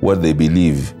what they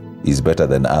believe is better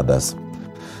than others.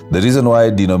 The reason why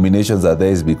denominations are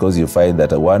there is because you find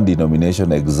that one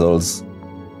denomination exalts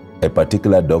a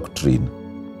particular doctrine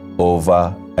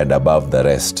over and above the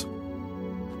rest.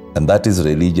 And that is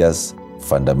religious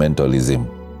fundamentalism.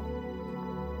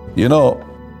 You know,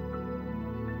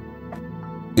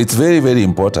 it's very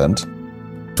important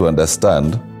to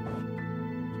understand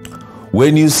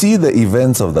when you see the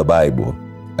events of the Bible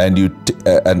and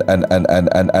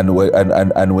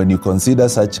when you consider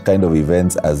such kind of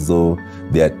events as though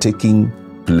they are taking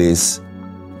place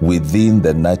within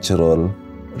the natural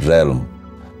realm,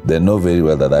 they know very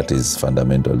well that is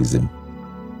fundamentalism.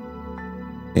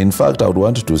 In fact, I would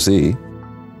want to say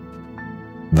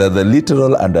that the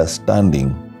literal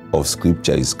understanding of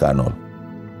scripture is carnal.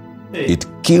 It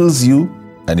kills you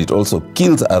and it also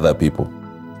kills other people.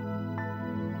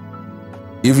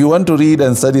 If you want to read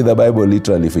and study the Bible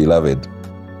literally, beloved,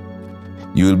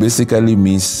 you will basically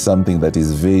miss something that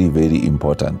is very, very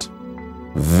important.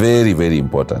 Very, very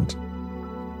important.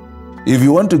 If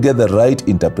you want to get the right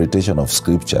interpretation of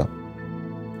scripture,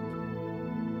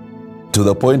 to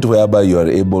the point whereby you are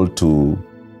able to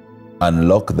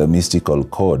unlock the mystical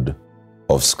code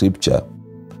of scripture,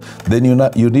 then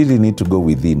you really need to go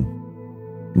within,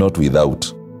 not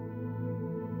without.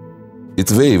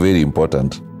 It's very, very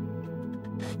important.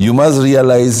 You must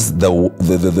realize the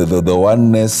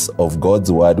oneness of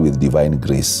God's word with divine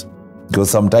grace. Because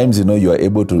sometimes, you are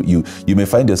able to, you may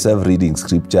find yourself reading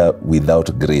scripture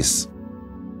without grace.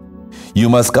 You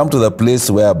must come to the place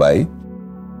whereby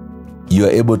you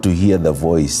are able to hear the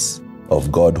voice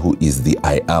of God, who is the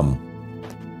I am.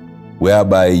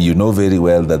 Whereby you know very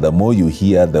well that the more you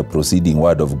hear the proceeding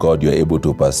word of God, you are able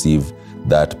to perceive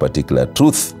that particular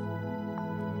truth.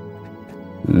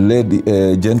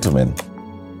 Gentlemen,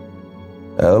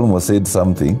 I almost said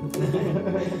something,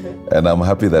 and I'm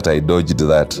happy that I dodged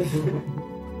that.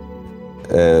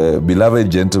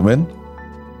 Beloved gentlemen,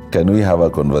 can we have a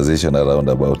conversation around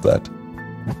about that?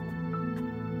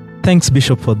 Thanks,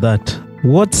 Bishop, for that.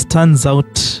 What stands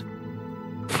out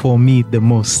for me the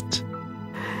most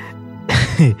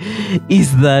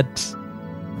is that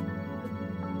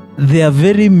there are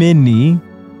very many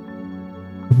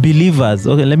believers.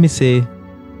 Okay, let me say,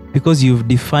 because you've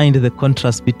defined the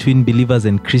contrast between believers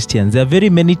and Christians, there are very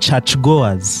many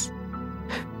churchgoers,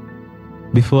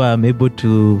 before I'm able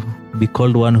to be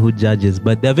called one who judges,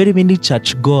 but there are very many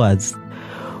churchgoers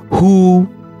who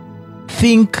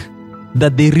think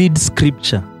that they read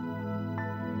scripture,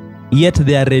 yet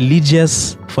they are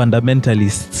religious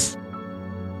fundamentalists.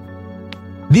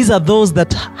 These are those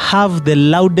that have the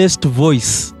loudest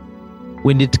voice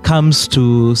when it comes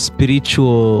to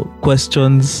spiritual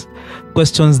questions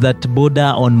that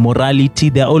border on morality.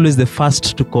 They're always the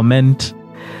first to comment.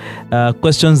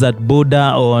 Questions that border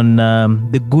on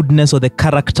the goodness or the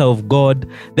character of God,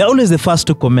 they're always the first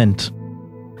to comment.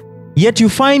 Yet you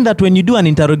find that when you do an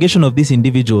interrogation of these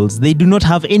individuals, they do not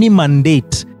have any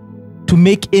mandate to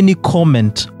make any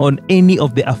comment on any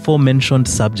of the aforementioned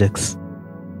subjects.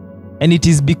 And it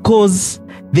is because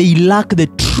they lack the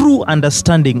true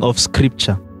understanding of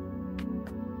scripture.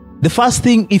 The first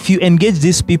thing, if you engage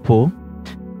these people,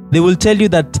 they will tell you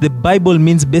that the Bible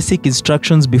means basic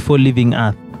instructions before leaving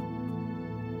earth.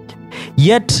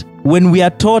 Yet, when we are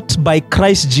taught by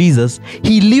Christ Jesus,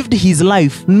 he lived his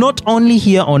life not only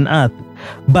here on earth,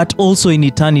 but also in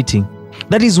eternity.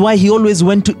 That is why he always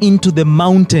went into the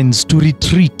mountains to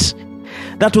retreat.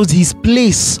 That was his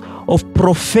place of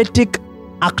prophetic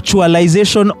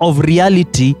actualization of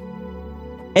reality,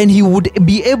 and he would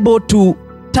be able to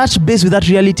touch base with that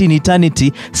reality in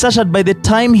eternity, such that by the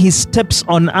time he steps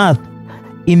on earth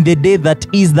in the day that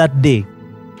is that day,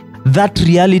 that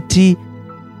reality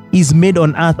is made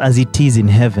on earth as it is in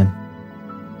heaven.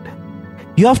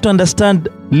 You have to understand,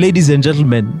 ladies and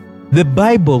gentlemen, the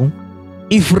Bible,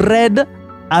 if read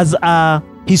as a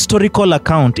historical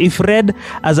account, if read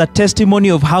as a testimony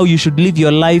of how you should live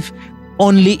your life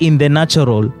only in the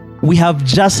natural, we have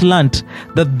just learnt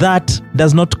that that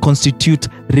does not constitute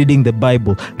reading the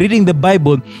Bible. Reading the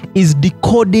Bible is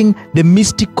decoding the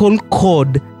mystical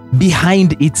code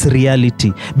behind its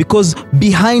reality, because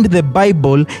behind the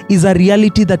Bible is a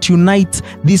reality that unites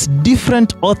these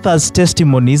different authors'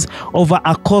 testimonies over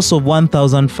a course of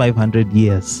 1,500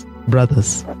 years.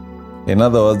 Brothers, in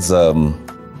other words,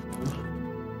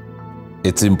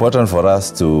 it's important for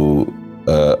us to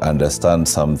understand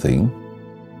something,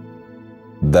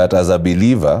 that as a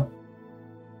believer,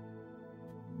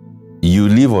 you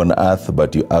live on earth,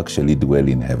 but you actually dwell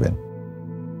in heaven.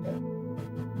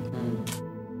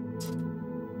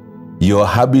 Your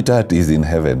habitat is in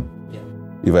heaven,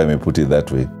 if I may put it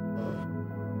that way.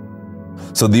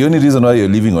 So the only reason why you're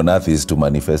living on earth is to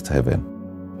manifest heaven.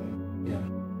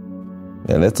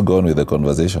 Yeah, let's go on with the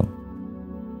conversation.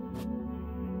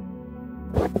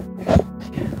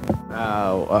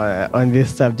 On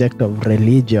this subject of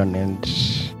religion and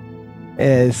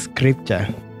scripture,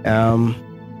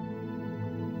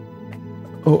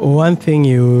 one thing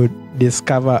you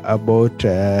discover about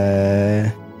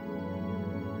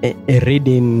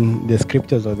reading the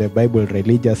scriptures of the Bible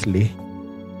religiously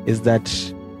is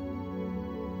that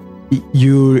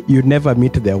you never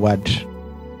meet the word.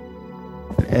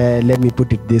 Let me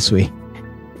put it this way.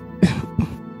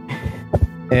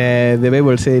 The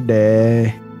Bible said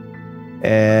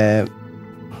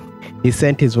He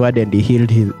sent his word and he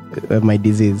healed my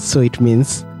disease. So it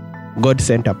means God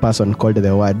sent a person called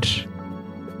the Word.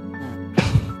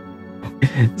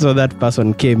 So that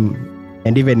person came,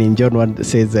 and even in John 1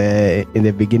 says, in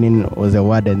the beginning was the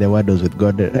Word, and the Word was with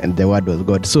God, and the Word was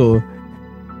God. So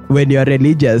when you are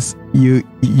religious, you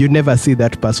never see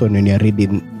that person when you are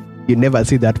reading. You never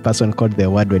see that person called the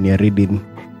Word when you are reading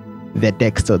the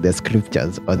text or the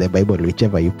scriptures or the Bible,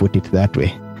 whichever you put it that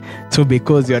way. So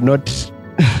because you're not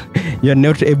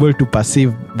able to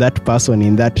perceive that person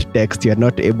in that text, you're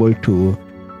not able to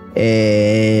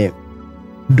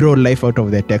draw life out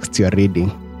of the text you're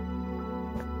reading,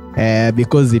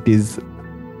 because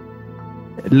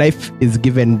life is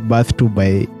given birth to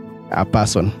by a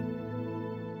person.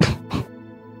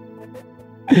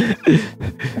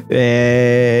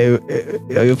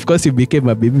 Of course, you became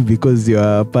a baby because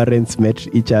your parents met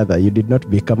each other. You did not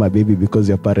become a baby because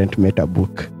your parent met a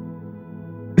book.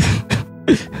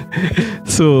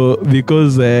 So,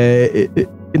 because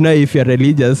if you're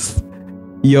religious,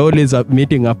 you're always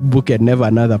meeting a book and never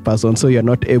another person. So you're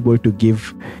not able to draw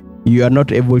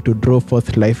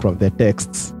forth life from the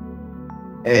texts,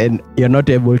 and you're not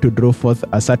able to draw forth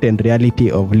a certain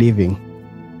reality of living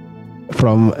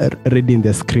from reading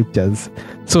the scriptures.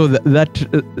 So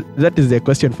that is the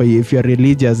question for you. If you're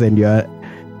religious and you're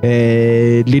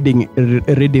reading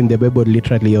the Bible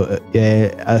literally,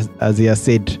 as you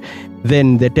said,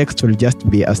 then the text will just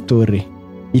be a story.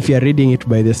 If you're reading it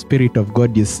by the Spirit of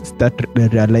God, you start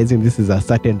realizing this is a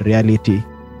certain reality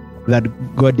that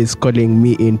God is calling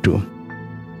me into.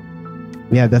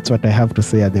 Yeah, that's what I have to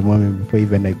say at the moment before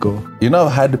even I go.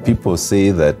 I've had people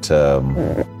say that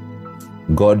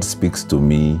God speaks to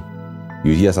me.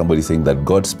 You hear somebody saying that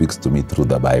God speaks to me through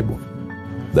the Bible,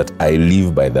 that I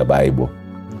live by the Bible.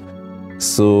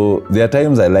 So there are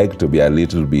times I like to be a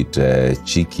little bit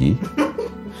cheeky,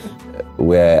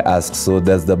 where I ask, so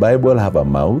does the Bible have a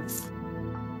mouth?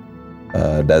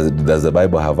 Does the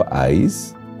Bible have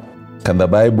eyes? Can the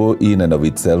Bible in and of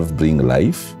itself bring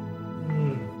life?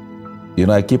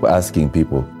 I keep asking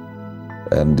people,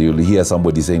 and you'll hear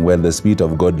somebody saying, well, the Spirit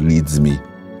of God leads me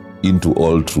into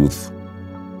all truth.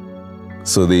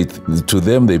 So to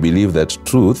them, they believe that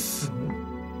truth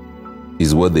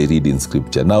is what they read in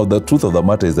Scripture. Now, the truth of the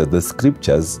matter is that the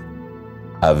Scriptures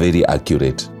are very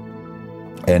accurate.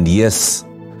 And yes,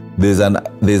 there's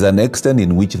an extent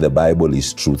in which the Bible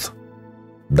is truth.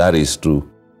 That is true.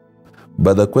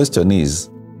 But the question is,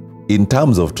 in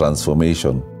terms of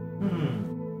transformation,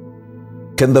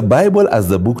 can the Bible as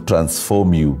the book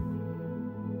transform you?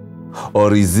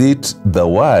 Or is it the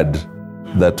word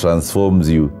that transforms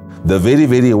you? The very,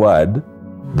 very word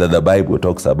that the Bible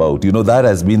talks about. That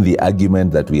has been the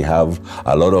argument that we have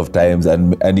a lot of times.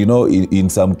 And in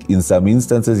some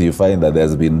instances, you find that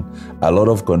there's been a lot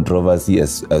of controversy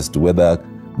as to whether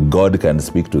God can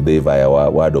speak today via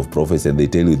a word of prophecy. And they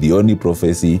tell you the only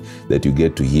prophecy that you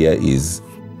get to hear is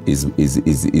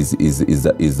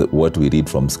what we read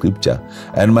from Scripture.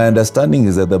 And my understanding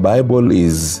is that the Bible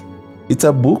it's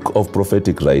a book of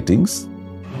prophetic writings.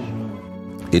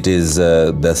 It is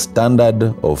the standard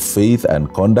of faith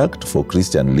and conduct for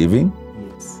Christian living.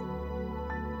 Yes.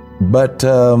 But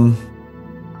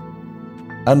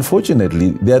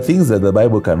unfortunately, there are things that the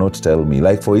Bible cannot tell me.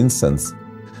 Like, for instance,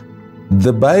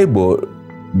 the Bible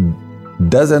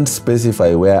doesn't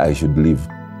specify where I should live.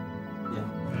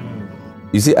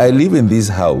 You see, I live in this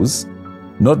house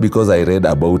not because I read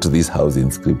about this house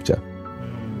in Scripture.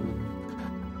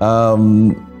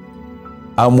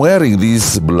 I'm wearing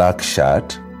this black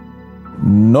shirt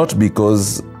not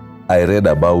because I read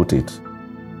about it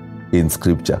in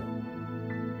Scripture.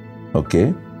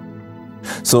 Okay?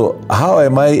 So how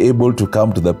am I able to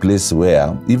come to the place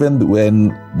where, even when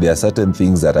there are certain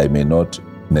things that I may not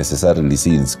necessarily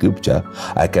see in Scripture,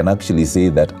 I can actually say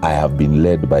that I have been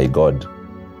led by God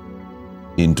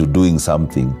into doing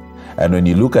something? And when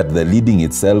you look at the leading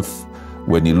itself,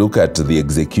 when you look at the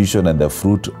execution and the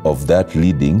fruit of that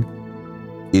leading,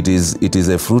 it is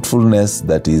a fruitfulness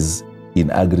that is in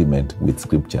agreement with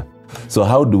Scripture. So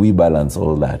how do we balance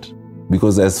all that?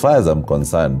 Because as far as I'm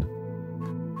concerned,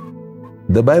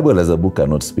 the Bible as a book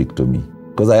cannot speak to me.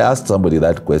 Because I asked somebody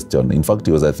that question. In fact,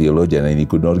 he was a theologian and he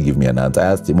could not give me an answer. I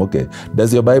asked him, okay,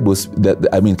 does your Bible,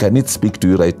 can it speak to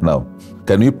you right now?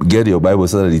 Can you get your Bible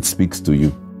so that it speaks to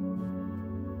you?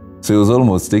 So he was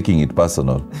almost taking it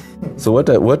personal. So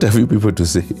what have you people to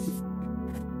say?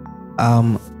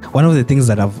 One of the things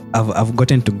that I've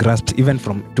gotten to grasp, even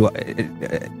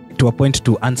to a point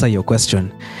to answer your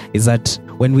question, is that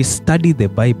when we study the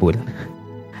Bible,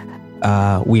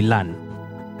 we learn,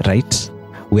 right?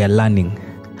 We are learning.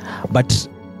 But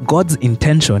God's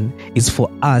intention is for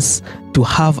us to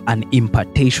have an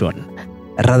impartation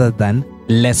rather than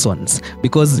lessons,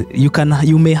 because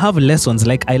you may have lessons.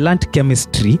 Like I learned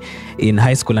chemistry in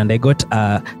high school and I got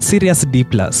a serious D+.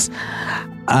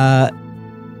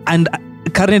 And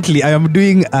currently I'm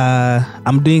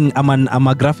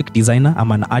a graphic designer,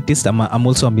 I'm an artist, I'm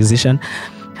also a musician,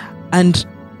 and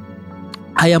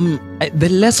the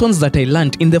lessons that I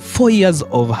learned in the 4 years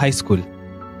of high school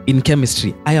in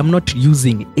chemistry, I am not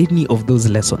using any of those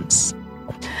lessons.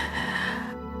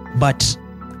 But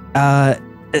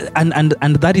and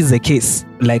that is the case,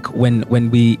 like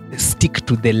when we stick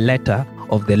to the letter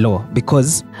of the law,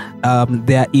 because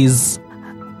there is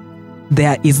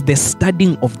the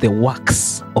studying of the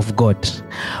works of God.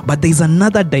 But there is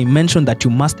another dimension that you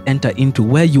must enter into,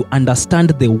 where you understand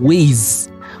the ways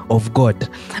of God.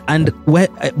 And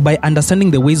by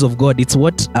understanding the ways of God, it's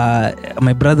what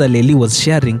my brother Lelli was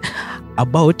sharing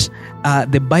about,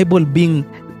 the Bible being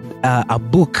a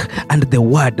book and the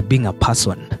word being a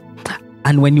person.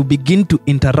 And when you begin to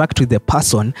interact with the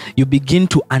person, you begin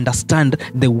to understand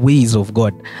the ways of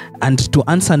God. And to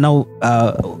answer now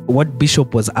what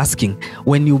Bishop was asking,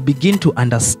 when you begin to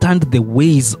understand the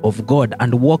ways of God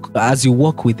and walk as you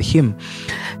walk with Him,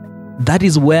 that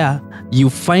is where you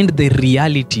find the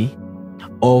reality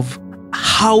of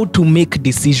how to make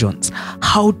decisions,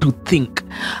 how to think,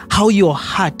 how your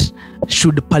heart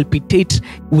should palpitate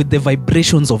with the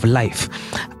vibrations of life.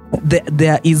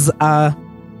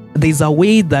 There's a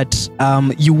way that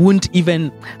you won't even.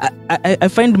 I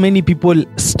find many people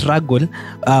struggle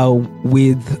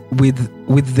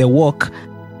with the walk,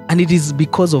 and it is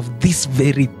because of this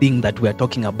very thing that we are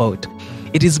talking about.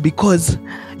 It is because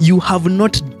you have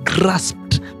not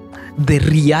grasped the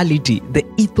reality, the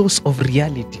ethos of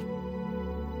reality,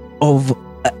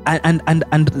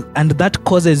 and that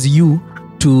causes you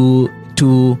to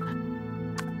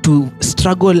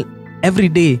struggle every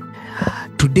day.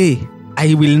 Today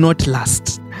I will not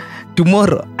last.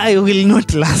 Tomorrow I will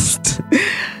not last.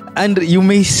 And you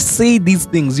may say these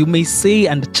things, you may say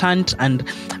and chant and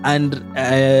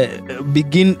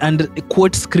begin and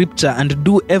quote scripture and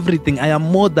do everything. I am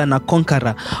more than a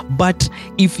conqueror. But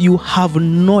if you have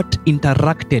not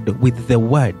interacted with the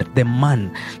word, the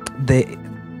man, the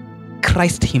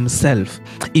Christ Himself,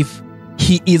 if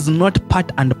He is not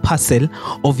part and parcel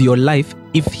of your life,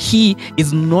 if He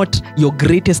is not your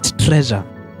greatest treasure,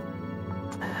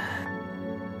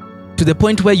 to the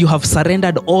point where you have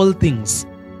surrendered all things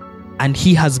and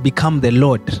He has become the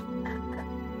Lord,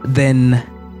 then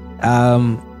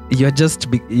you're just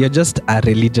a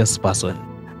religious person,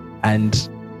 and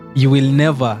you will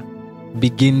never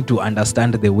begin to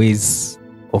understand the ways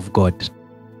of God.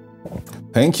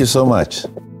 Thank you so much.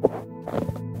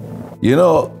 You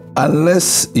know,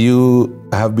 unless you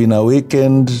have been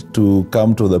awakened to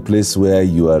come to the place where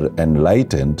you are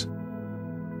enlightened,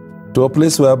 to a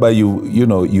place whereby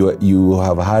you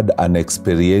have had an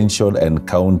experiential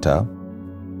encounter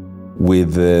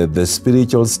with the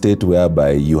spiritual state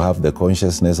whereby you have the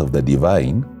consciousness of the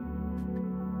divine,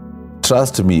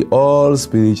 trust me, all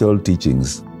spiritual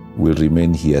teachings will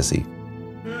remain hearsay.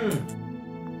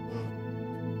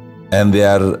 And they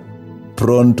are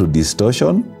prone to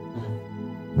distortion.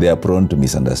 They are prone to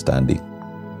misunderstanding.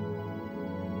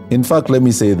 In fact, let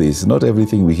me say this, not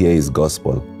everything we hear is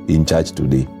gospel in church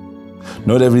today.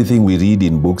 Not everything we read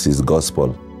in books is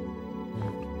gospel.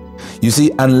 You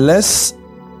see, unless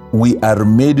we are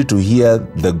made to hear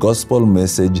the gospel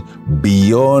message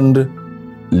beyond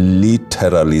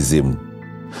literalism,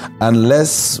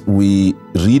 unless we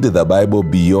read the Bible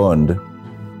beyond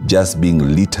just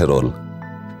being literal,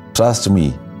 trust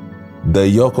me, the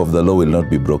yoke of the law will not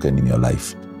be broken in your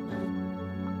life.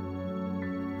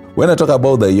 When I talk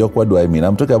about the yoke, what do I mean?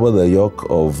 I'm talking about the yoke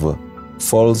of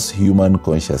false human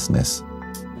consciousness.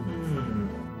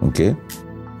 Okay?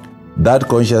 That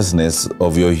consciousness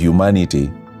of your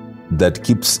humanity that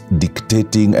keeps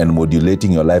dictating and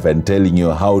modulating your life and telling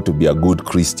you how to be a good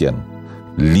Christian.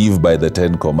 Live by the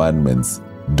 10 commandments.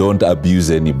 Don't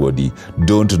abuse anybody.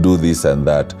 Don't do this and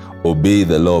that. Obey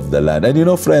the law of the land. And you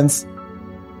know, friends,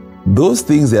 those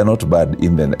things, they are not bad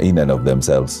in and of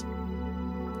themselves.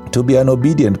 To be an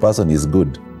obedient person is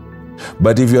good.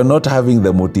 But if you're not having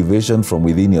the motivation from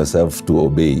within yourself to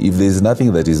obey, if there's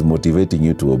nothing that is motivating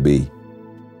you to obey,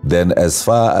 then as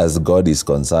far as God is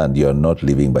concerned, you're not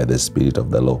living by the spirit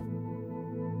of the law.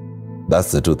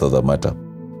 That's the truth of the matter.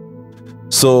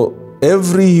 So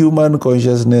every human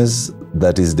consciousness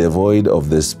that is devoid of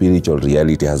the spiritual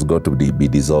reality has got to be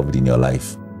dissolved in your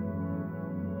life.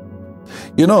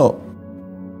 You know,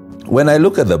 when I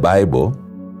look at the Bible,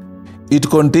 it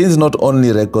contains not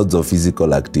only records of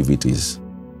physical activities,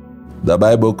 The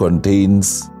Bible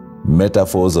contains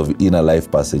metaphors of inner life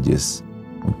passages.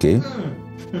 Okay?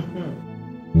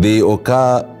 They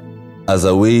occur as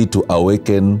a way to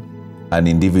awaken an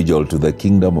individual to the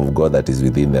kingdom of God that is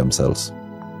within themselves.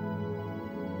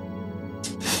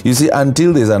 You see,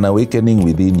 until there's an awakening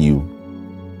within you,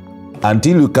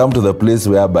 until you come to the place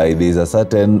whereby there's a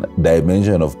certain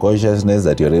dimension of consciousness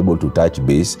that you're able to touch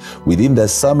base within the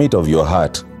summit of your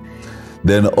heart,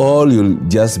 then all you'll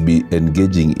just be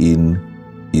engaging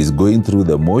in is going through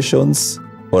the motions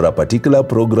or a particular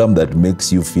program that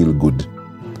makes you feel good.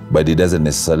 But it doesn't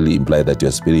necessarily imply that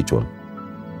you're spiritual.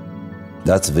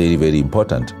 That's very, very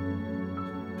important.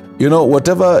 You know,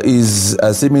 whatever is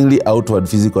a seemingly outward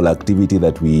physical activity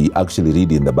that we actually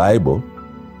read in the Bible,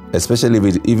 especially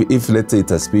if let's say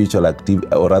it's a spiritual activity,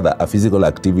 or rather a physical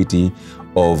activity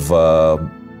of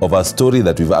a story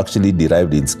that we've actually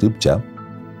derived in Scripture,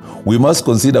 we must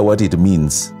consider what it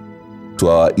means to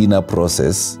our inner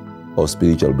process of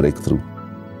spiritual breakthrough.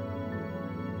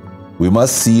 We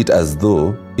must see it as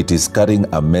though it is carrying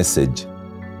a message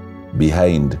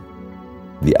behind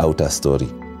the outer story.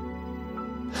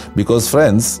 Because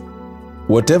friends,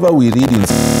 whatever we read in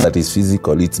that is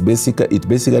physical, it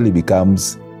basically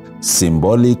becomes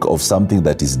symbolic of something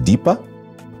that is deeper,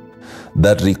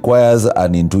 that requires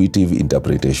an intuitive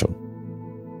interpretation.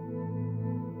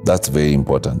 That's very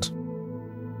important.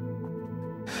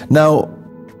 Now,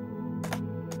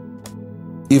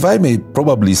 if I may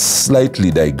probably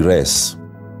slightly digress,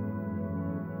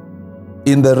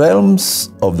 in the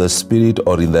realms of the Spirit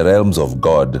or in the realms of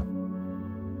God,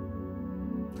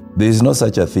 there is no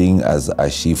such a thing as a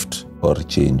shift or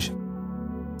change.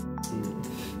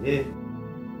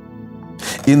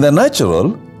 In the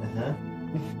natural,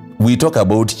 we talk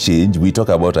about change, we talk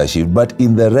about a shift, but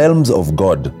in the realms of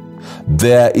God,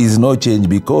 there is no change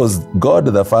because God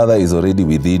the Father is already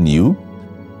within you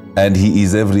and He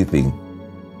is everything.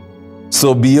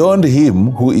 So beyond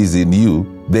Him who is in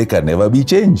you, there can never be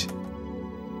change.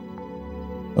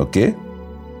 Okay?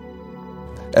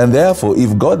 And therefore,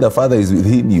 if God the Father is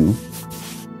within you,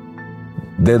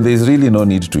 then there is really no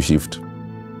need to shift.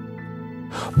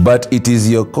 But it is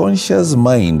your conscious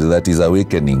mind that is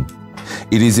awakening.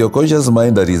 It is your conscious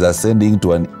mind that is ascending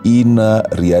to an inner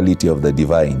reality of the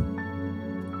divine.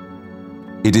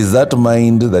 It is that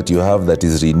mind that you have that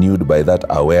is renewed by that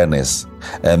awareness,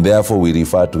 and therefore we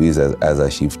refer to it as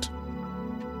a shift.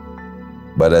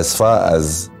 But as far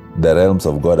as the realms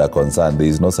of God are concerned, there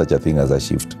is no such a thing as a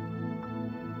shift.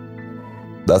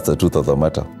 That's the truth of the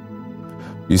matter.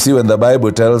 You see, when the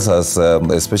Bible tells us,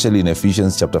 especially in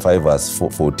Ephesians chapter 5, verse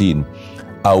 14,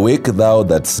 "Awake thou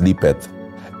that sleepeth,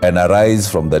 and arise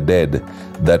from the dead,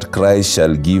 that Christ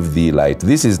shall give thee light."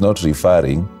 This is not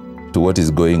referring to what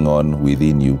is going on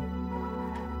within you.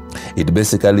 It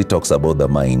basically talks about the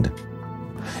mind.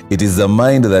 It is the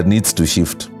mind that needs to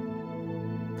shift.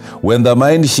 When the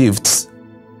mind shifts,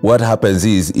 what happens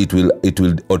is it will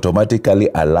automatically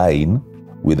align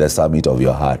with the summit of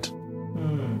your heart.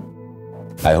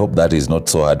 I hope that is not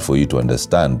so hard for you to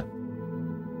understand.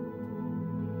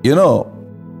 You know,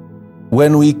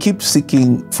 when we keep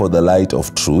seeking for the light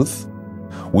of truth,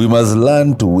 we must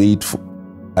learn to wait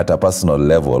at a personal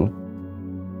level.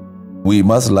 We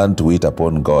must learn to wait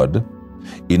upon God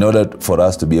in order for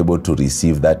us to be able to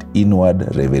receive that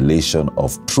inward revelation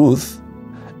of truth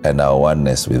and our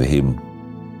oneness with Him.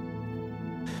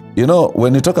 You know,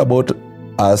 when you talk about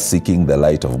us seeking the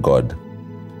light of God,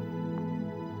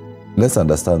 let's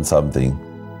understand something.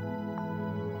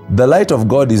 The light of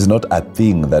God is not a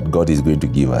thing that God is going to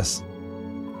give us.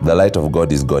 The light of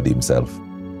God is God Himself.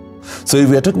 So if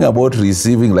we are talking about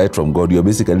receiving light from God, you're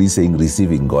basically saying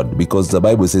receiving God, because the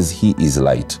Bible says He is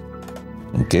light.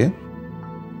 Okay?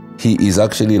 He is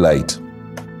actually light.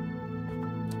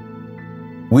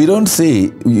 We don't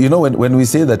say, you know, when we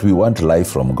say that we want life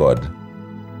from God,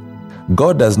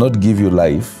 God does not give you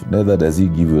life, neither does He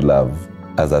give you love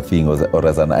as a thing or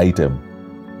as an item.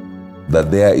 That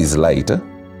there is light.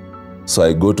 So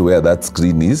I go to where that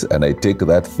screen is and I take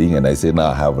that thing and I say, now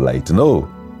I have light. No.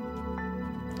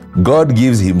 God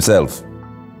gives Himself.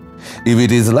 If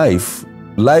it is life,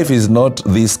 life is not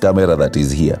this camera that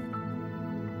is here.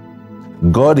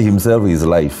 God Himself is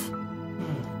life.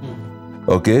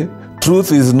 Okay?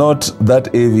 Truth is not that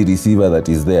AV receiver that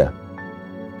is there.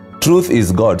 Truth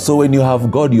is God. So when you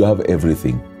have God, you have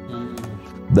everything.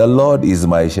 The Lord is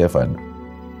my shepherd.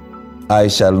 I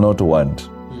shall not want.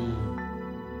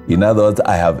 In other words,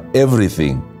 I have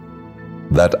everything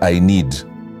that I need.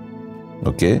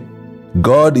 Okay?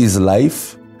 God is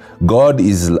life. God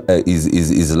is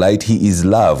light. He is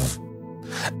love.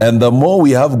 And the more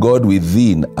we have God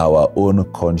within our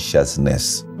own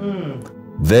consciousness,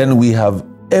 then we have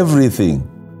everything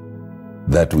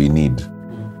that we need.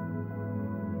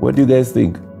 What do you guys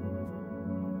think?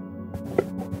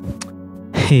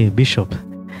 Hey, Bishop,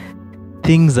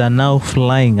 things are now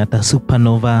flying at a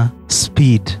supernova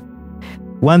speed.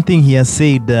 One thing he has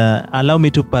said, allow me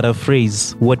to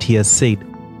paraphrase what he has said,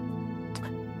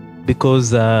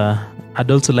 because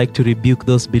I'd also like to rebuke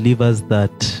those believers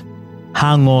that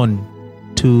hang on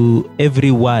to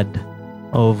every word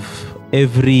of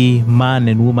every man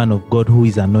and woman of God who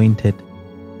is anointed.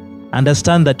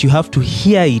 Understand that you have to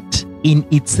hear it in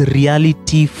its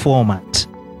reality format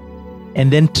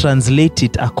and then translate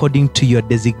it according to your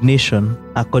designation,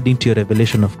 according to your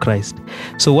revelation of Christ.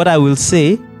 So what I will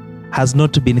say has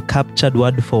not been captured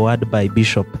word for word by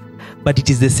Bishop, but it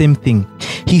is the same thing.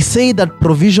 He said that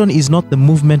provision is not the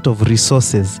movement of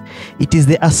resources. It is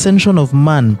the ascension of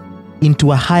man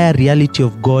into a higher reality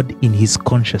of God in his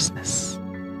consciousness.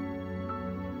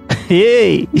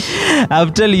 Hey,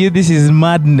 I'm telling you, this is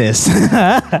madness.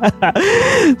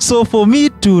 So for me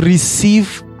to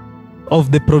receive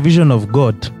of the provision of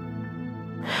God,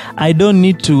 I don't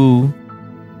need to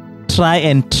try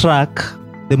and track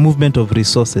the movement of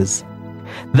resources.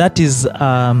 That is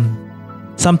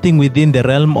something within the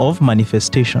realm of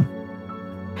manifestation.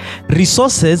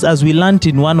 Resources, as we learned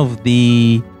in one of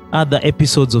the other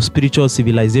episodes of Spiritual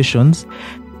Civilizations,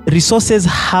 resources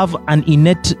have an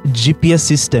innate GPS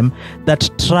system that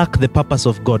track the purpose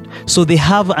of God. So they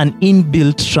have an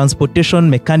inbuilt transportation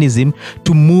mechanism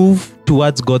to move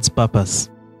towards God's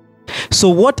purpose. So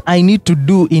what I need to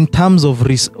do in terms of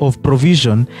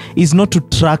provision is not to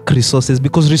track resources,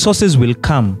 because resources will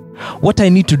come. What I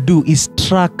need to do is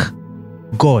track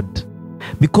God,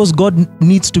 because God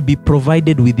needs to be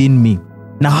provided within me.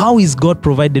 Now, how is God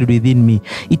provided within me?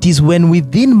 It is when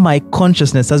within my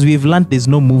consciousness, as we've learned, there's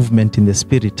no movement in the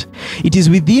spirit. It is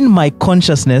within my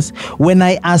consciousness when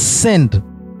I ascend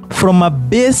from a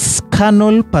base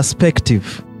carnal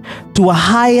perspective to a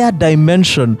higher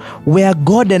dimension where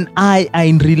God and I are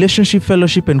in relationship,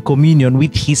 fellowship, and communion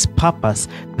with his purpose,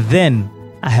 then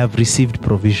I have received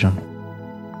provision.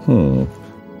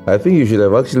 I think you should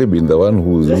have actually been the one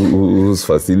who's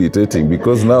facilitating,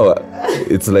 because now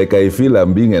it's like I feel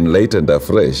I'm being enlightened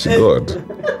afresh. God.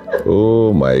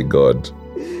 Oh my God.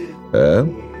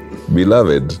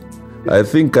 Beloved, I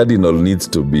think Cardinal needs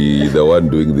to be the one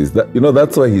doing this.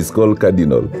 That's why he's called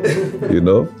Cardinal.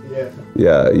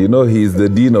 Yeah, he's the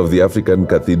Dean of the African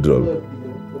Cathedral.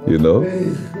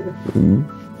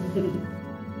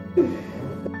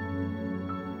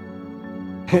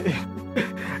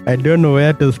 I don't know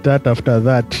where to start after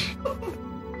that.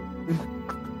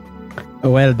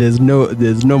 Well, there's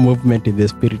no movement in the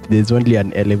spirit. There's only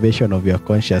an elevation of your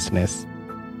consciousness.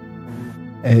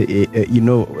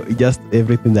 Just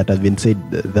everything that has been said.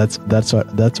 That's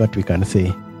what we can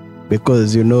say,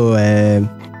 because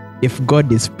if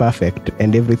God is perfect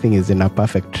and everything is in a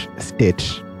perfect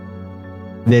state,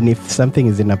 then if something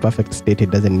is in a perfect state,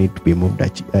 it doesn't need to be moved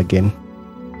again.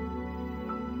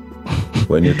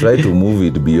 When you try to move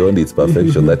it beyond its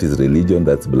perfection, that is religion,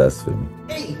 that's blasphemy.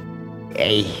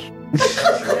 Hey.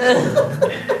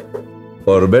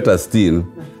 Or better still,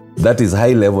 that is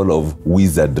high level of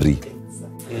wizardry.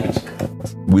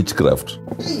 Witchcraft.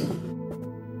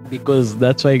 Because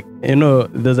that's why,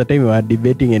 there's a time we were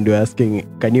debating and we were asking,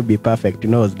 can you be perfect? I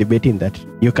was debating that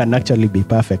you can actually be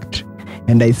perfect.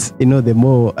 And the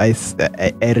more I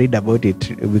read about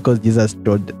it, because Jesus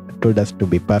told us to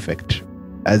be perfect.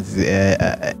 As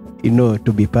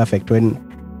to be perfect,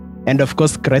 and of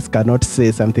course Christ cannot say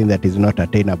something that is not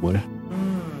attainable.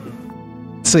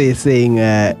 So he's saying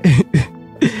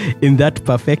in that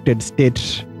perfected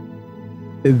state,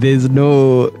 there's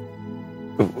no,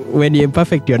 when you're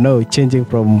imperfect, you're now changing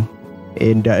from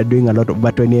and doing a lot of,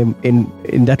 but when you're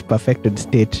in that perfected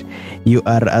state, you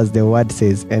are as the word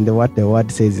says, and what the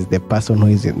word says is the person who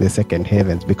is in the second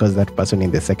heavens, because that person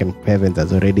in the second heavens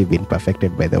has already been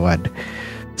perfected by the word.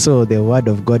 So the word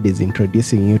of God is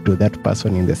introducing you to that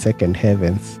person in the second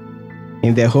heavens,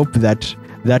 in the hope that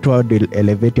that word will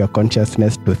elevate your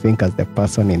consciousness to think as the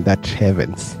person in that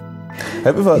heavens.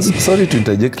 Have you ever, sorry to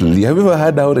interject, Lily, have you ever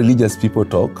heard how religious people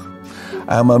talk?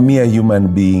 I'm a mere human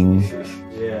being.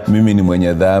 Mimi ni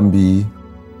mwenye dhambi.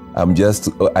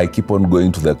 I keep on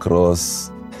going to the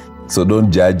cross. So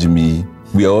don't judge me.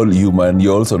 We are all human.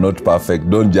 You're also not perfect.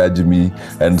 Don't judge me.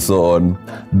 And so on.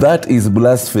 That is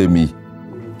blasphemy.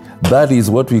 That is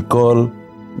what we call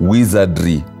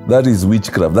wizardry. That is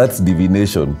witchcraft. That's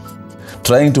divination.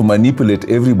 Trying to manipulate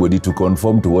everybody to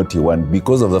conform to what you want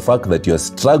because of the fact that you're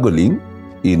struggling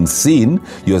in sin,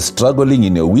 you're struggling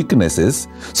in your weaknesses,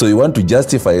 so you want to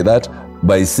justify that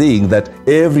by saying that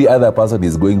every other person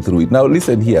is going through it. Now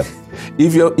listen here.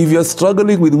 If you're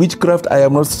struggling with witchcraft, I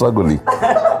am not struggling.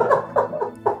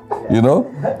 You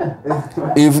know?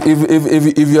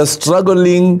 If you're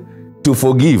struggling to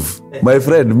forgive, my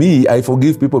friend, I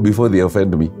forgive people before they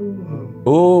offend me.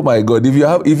 Oh my God, if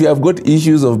you have got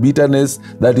issues of bitterness,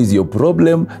 that is your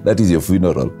problem, that is your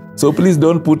funeral. So please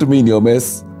don't put me in your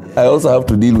mess. I also have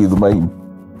to deal with mine.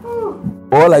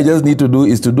 All I just need to do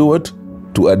is to do what?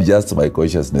 To adjust my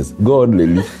consciousness. Go on,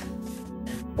 Lelli.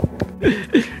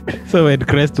 So when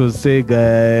Christ was saying,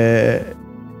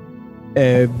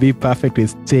 be perfect,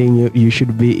 is saying you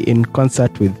should be in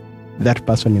concert with that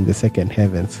person in the second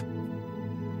heavens.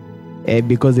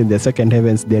 Because in the second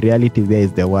heavens, the reality there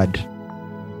is the word.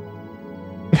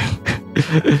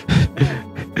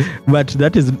 But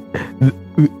that is,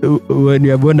 when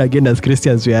we are born again as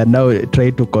Christians, we are now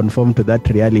trying to conform to that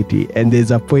reality. And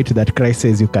there's a point that Christ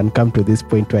says you can come to this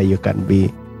point where you can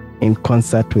be in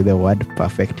concert with the word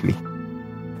perfectly.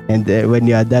 And when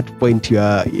you're at that point, you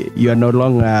are no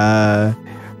longer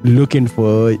looking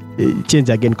for change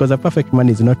again, because a perfect man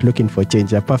is not looking for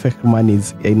change. A perfect man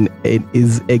is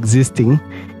existing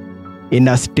in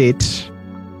a state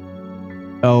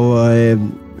of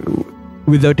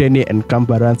without any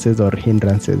encumbrances or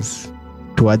hindrances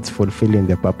towards fulfilling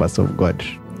the purpose of God.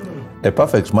 A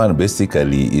perfect man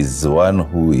basically is one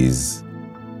who is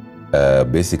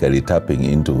basically tapping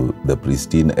into the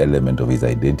pristine element of his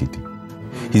identity.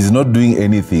 He's not doing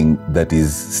anything that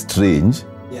is strange.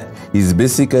 Yeah. He's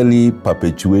basically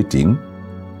perpetuating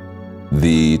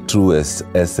the truest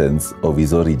essence of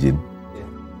his origin.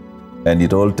 Yeah. And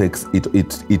it all takes it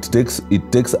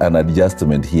takes an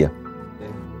adjustment here. Yeah.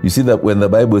 You see that when the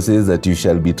Bible says that you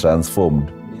shall be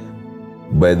transformed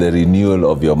by the renewal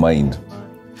of your mind.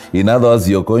 In other words,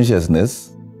 your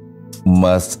consciousness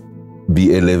must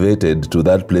be elevated to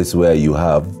that place where you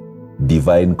have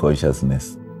divine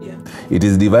consciousness. It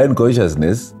is divine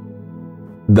consciousness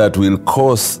that will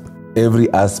cause every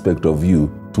aspect of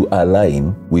you to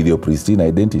align with your pristine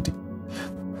identity.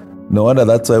 No wonder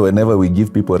that's why whenever we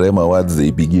give people Rhema words,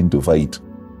 they begin to fight.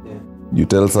 Yeah. You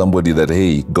tell somebody that,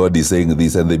 hey, God is saying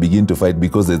this, and they begin to fight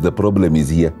because the problem is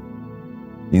here.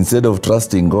 Instead of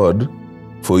trusting God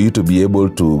for you to be able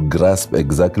to grasp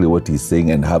exactly what He's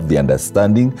saying and have the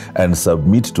understanding and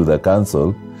submit to the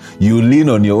counsel, you lean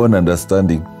on your own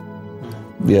understanding.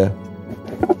 Yeah.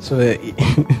 So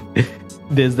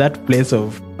there's that place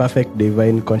of perfect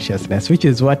divine consciousness, which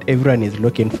is what everyone is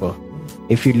looking for.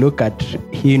 If you look at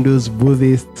Hindus,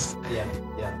 Buddhists,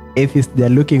 atheists, they're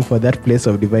looking for that place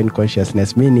of divine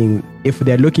consciousness, meaning if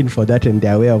they're looking for that and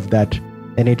they're aware of that,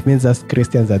 then it means us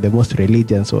Christians are the most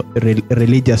religious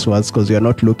ones, because we are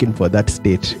not looking for that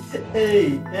state.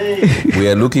 We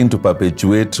are looking to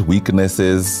perpetuate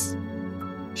weaknesses,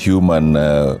 human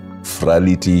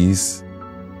frailties,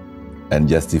 and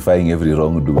justifying every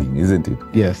wrongdoing, isn't it?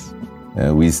 Yes.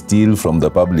 We steal from the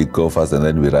public coffers and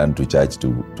then we run to church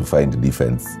to find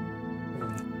defense.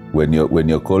 When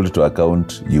you're called to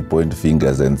account, you point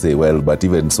fingers and say, well, but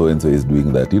even so-and-so is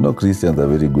doing that. You know, Christians are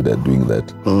very good at doing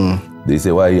that. They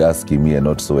say, why are you asking me and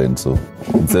not so-and-so?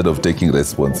 Instead of taking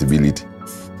responsibility.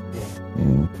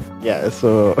 Yeah,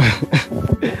 so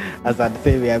as I'd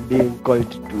say, we are being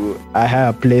called to a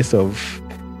higher place of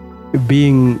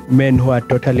being men who are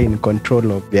totally in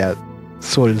control of their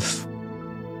souls.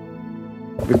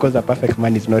 Because a perfect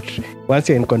man is not, once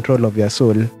you're in control of your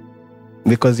soul,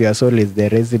 because your soul is the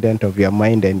resident of your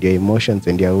mind and your emotions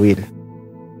and your will,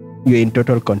 you're in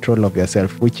total control of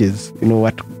yourself, which is, you know,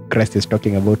 what Christ is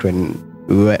talking about when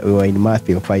we were in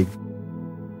Matthew 5.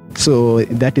 So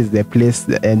that is the place,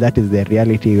 and that is the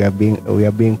reality we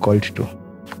are being called to.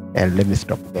 And let me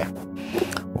stop there.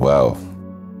 Wow.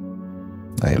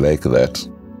 I like that.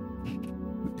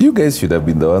 You guys should have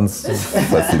been the ones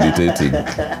facilitating.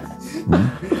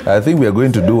 I think we are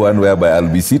going to do one whereby I'll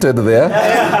be seated there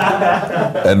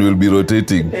and we'll be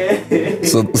rotating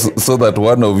so that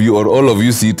one of you or all of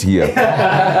you sit here.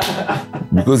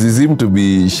 Because you seem to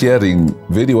be sharing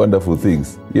very wonderful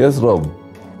things. Yes, Rob?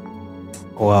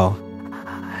 Wow.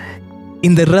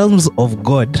 In the realms of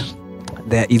God,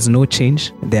 there is no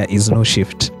change, there is no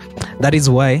shift. That is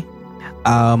why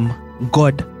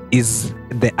God is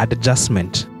the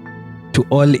adjustment to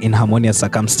all inharmonious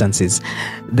circumstances.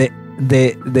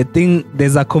 The thing,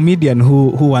 there's a comedian who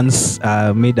once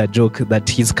made a joke that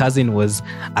his cousin was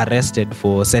arrested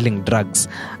for selling drugs,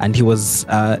 and he was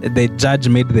the judge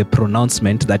made the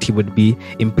pronouncement that he would be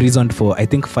imprisoned for, I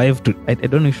think, I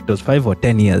don't know if it was 5 or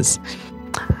 10 years.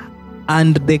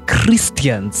 And the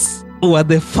Christians were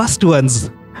the first ones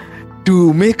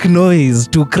to make noise,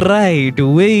 to cry,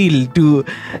 to wail, to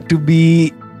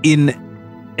be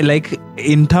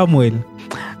in turmoil.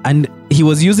 And he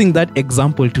was using that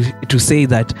example to say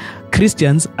that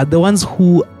Christians are the ones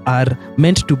who are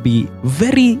meant to be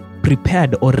very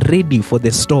prepared or ready for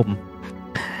the storm.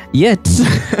 Yet,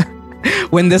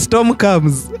 when the storm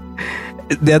comes,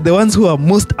 they are the ones who are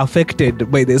most affected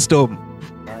by the storm.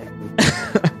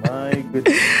 My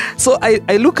goodness. So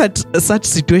I look at such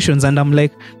situations and I'm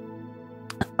like,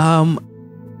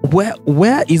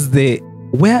 where is the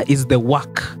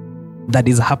work that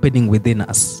is happening within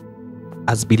us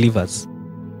as believers?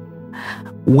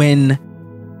 When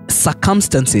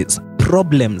circumstances,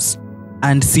 problems,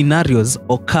 and scenarios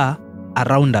occur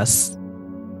around us,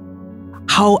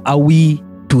 how are we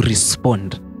to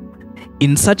respond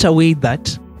in such a way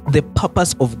that the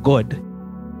purpose of God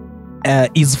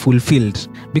is fulfilled?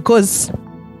 Because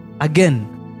again,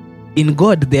 in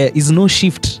God there is no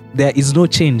shift, there is no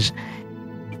change,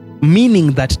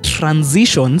 meaning that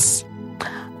transitions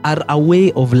are a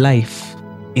way of life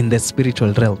in the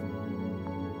spiritual realm.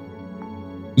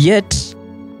 Yet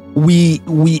we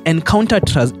encounter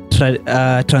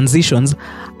transitions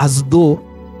as though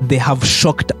they have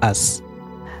shocked us.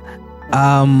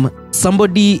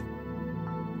 Somebody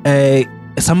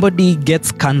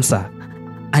gets cancer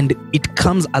and it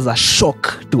comes as a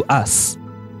shock to us,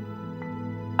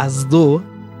 as though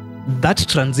that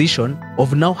transition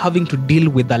of now having to deal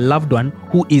with a loved one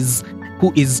who is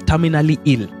terminally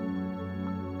ill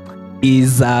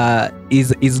is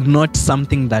not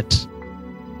something that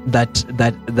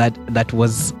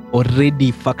was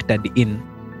already factored in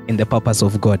the purpose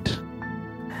of God.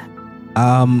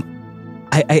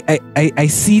 I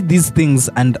see these things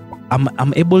and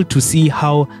I'm able to see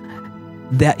how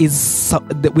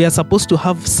we are supposed to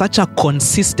have such a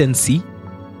consistency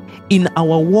in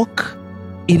our walk,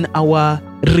 in our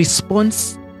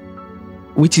response,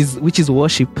 which is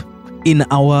worship, in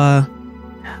our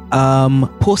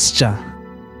posture,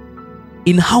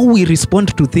 in how we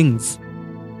respond to things.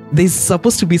 There's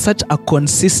supposed to be such a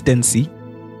consistency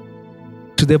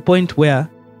to the point where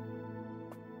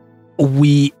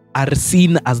we are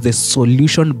seen as the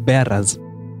solution bearers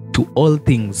to all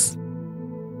things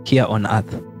here on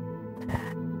earth.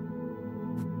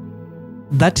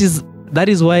 That is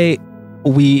why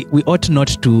we ought not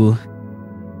to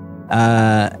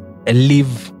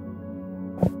live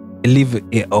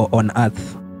on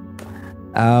earth.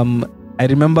 I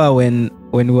remember when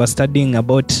we were studying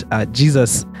about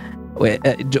Jesus,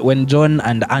 when John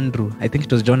and Andrew, I think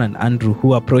it was John and Andrew,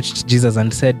 who approached Jesus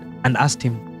and asked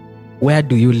him, "Where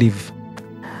do you live?"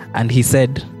 And he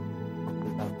said,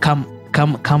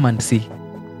 Come and see.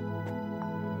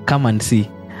 Come and see.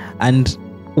 And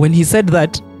when he said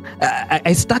that,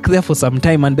 I stuck there for some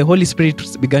time, and the Holy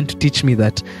Spirit began to teach me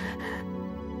that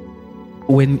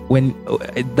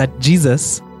that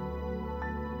Jesus,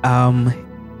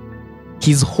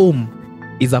 his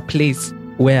home is a place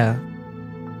where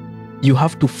you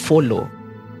have to follow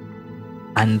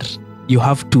and you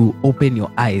have to open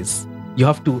your eyes. You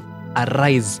have to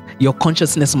arise. Your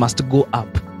consciousness must go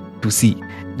up to see.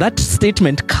 That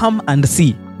statement, "come and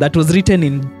see," that was written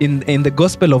in the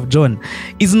Gospel of John,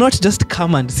 is not just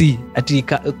 "come and see," ati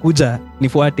kuja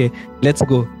nifuate,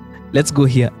 let's go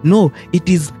here. No, it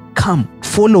is come,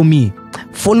 follow me,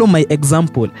 follow my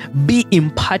example, be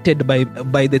imparted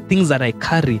by the things that I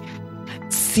carry,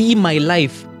 see my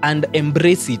life and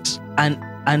embrace it and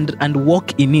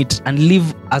walk in it and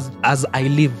live as I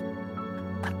live.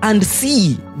 And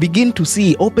see, begin to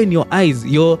see, open your eyes.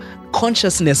 Your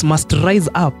consciousness must rise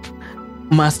up,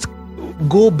 must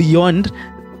go beyond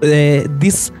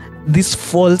this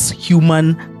false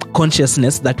human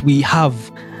consciousness that we have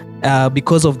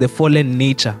because of the fallen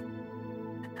nature,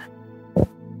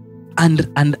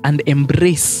 and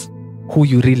embrace who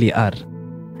you really are.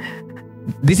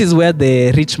 This is where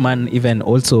the rich man even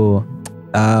also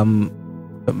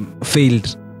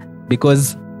failed,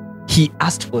 because he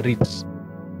asked for it.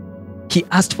 He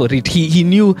asked for it. He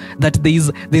knew that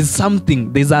there's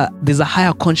something, there's a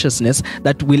higher consciousness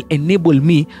that will enable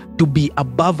me to be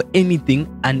above anything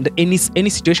and any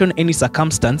situation, any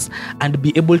circumstance, and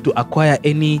be able to acquire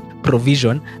any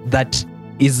provision that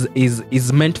is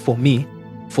meant for me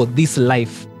for this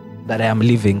life that I am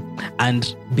living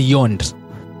and beyond.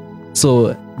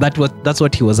 So that's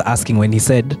what he was asking when he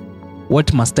said,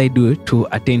 "What must I do to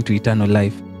attain to eternal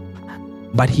life?"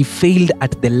 But he failed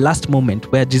at the last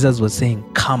moment where Jesus was saying,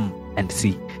 "Come and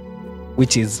see,"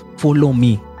 which is follow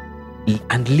me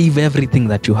and leave everything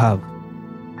that you have.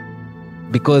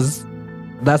 Because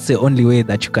that's the only way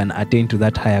that you can attain to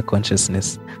that higher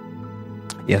consciousness.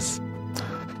 Yes.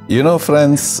 You know,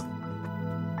 friends,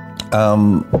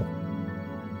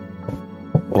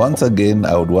 Once again,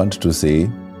 I would want to say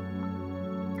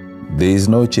there is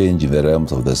no change in the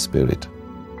realms of the spirit.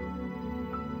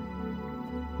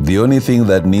 The only thing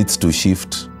that needs to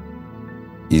shift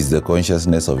is the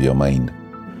consciousness of your mind.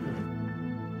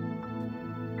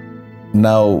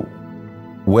 Now,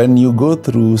 when you go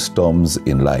through storms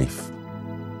in life,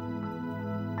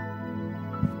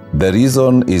 the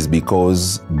reason is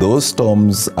because those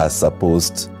storms are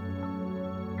supposed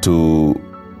to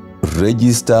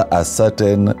register a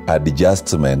certain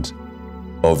adjustment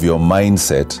of your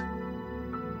mindset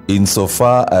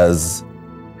insofar as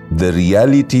the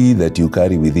reality that you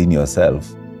carry within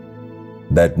yourself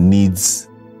that needs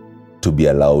to be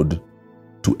allowed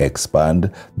to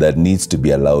expand, that needs to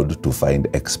be allowed to find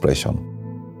expression.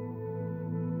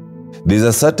 There's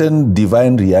a certain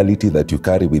divine reality that you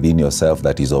carry within yourself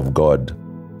that is of God.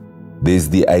 There's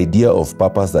the idea of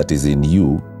purpose that is in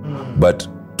you, but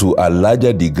to a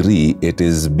larger degree, it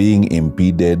is being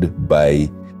impeded by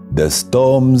the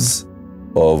storms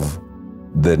of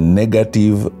the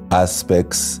negative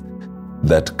aspects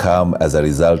that come as a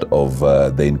result of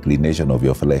the inclination of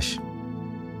your flesh.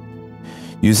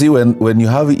 You see, when you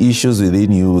have issues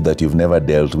within you that you've never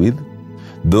dealt with,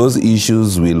 those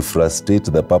issues will frustrate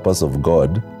the purpose of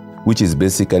God, which is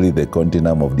basically the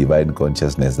continuum of divine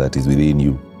consciousness that is within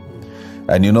you.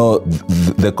 And you know,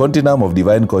 the continuum of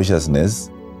divine consciousness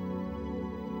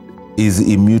is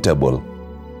immutable.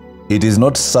 It is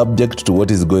not subject to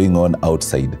what is going on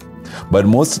outside. But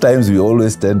most times we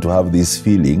always tend to have this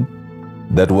feeling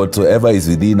that whatsoever is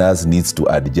within us needs to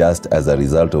adjust as a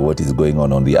result of what is going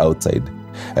on the outside.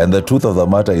 And the truth of the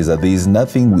matter is that there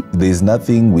is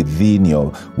nothing within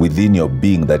your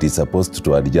being that is supposed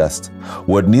to adjust.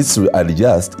 What needs to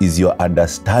adjust is your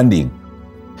understanding,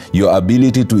 your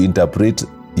ability to interpret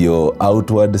your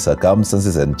outward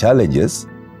circumstances and challenges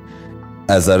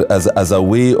as a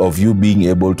way of you being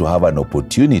able to have an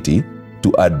opportunity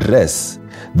to address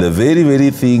the very, very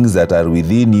things that are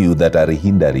within you that are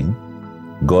hindering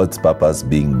God's purpose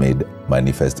being made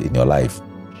manifest in your life.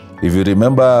 If you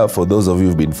remember, for those of you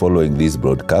who've been following this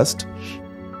broadcast,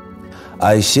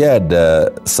 I shared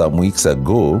some weeks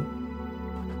ago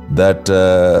that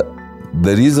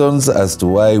the reasons as to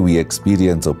why we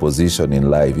experience opposition in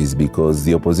life is because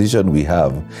the opposition we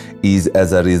have is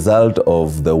as a result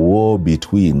of the war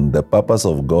between the purpose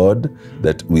of God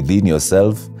that within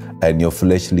yourself and your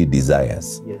fleshly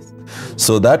desires. Yes.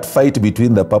 So that fight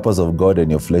between the purpose of God and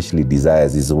your fleshly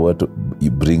desires is what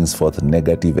brings forth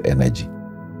negative energy.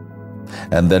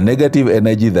 And the negative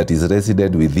energy that is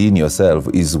resident within yourself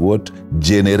is what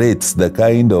generates the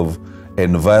kind of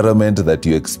environment that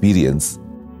you experience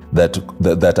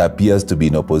that appears to be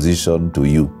in opposition to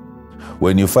you.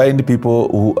 When you find people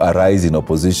who arise in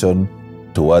opposition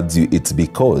towards you, it's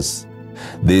because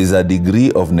there is a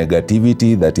degree of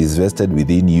negativity that is vested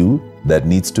within you that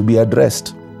needs to be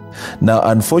addressed. Now,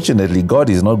 unfortunately, God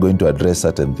is not going to address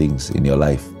certain things in your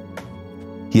life.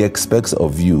 He expects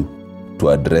of you to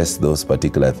address those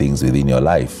particular things within your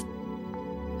life.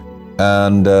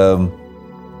 And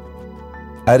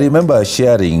I remember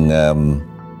sharing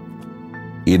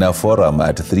in a forum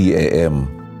at 3 a.m.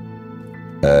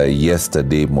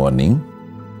 Yesterday morning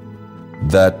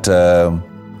that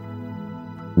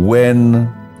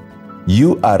when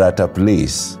you are at a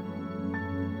place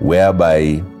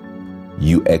whereby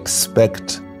you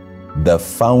expect the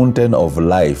fountain of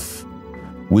life,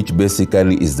 which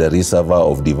basically is the reservoir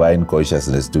of divine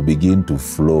consciousness, to begin to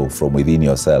flow from within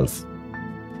yourself,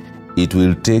 it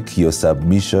will take your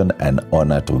submission and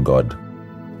honor to God.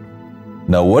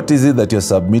 Now, what is it that you're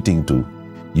submitting to?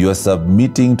 You're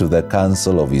submitting to the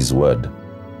counsel of His Word.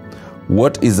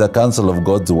 What is the counsel of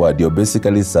God's Word? You're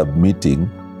basically submitting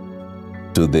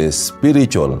to the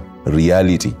spiritual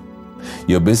reality.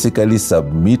 You're basically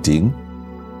submitting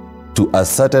to a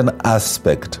certain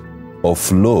aspect of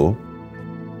flow,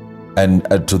 and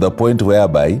to the point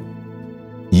whereby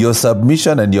your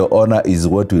submission and your honor is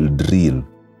what will drill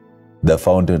the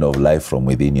fountain of life from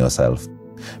within yourself.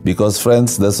 Because,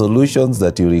 friends, the solutions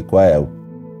that you require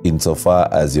insofar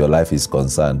as your life is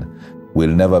concerned will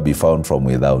never be found from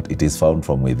without. It is found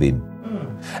from within.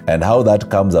 And how that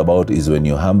comes about is when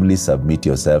you humbly submit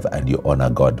yourself and you honor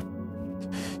God.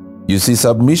 You see,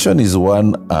 submission is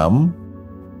one arm,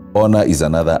 honor is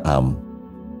another arm.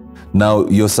 Now,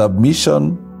 your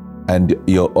submission and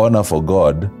your honor for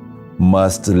God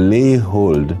must lay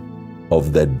hold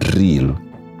of the drill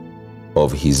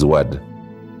of His Word.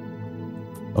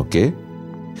 Okay?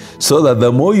 So that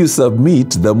the more you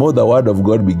submit, the more the Word of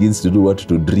God begins to do what?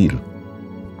 To drill.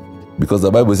 Because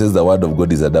the Bible says the Word of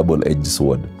God is a double-edged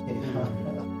sword.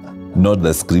 not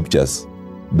the scriptures,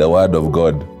 the word of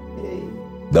God.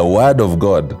 The word of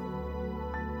God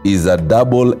is a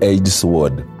double-edged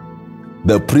sword.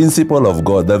 The principle of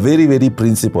God, the very, very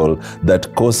principle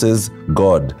that causes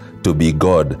God to be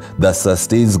God, that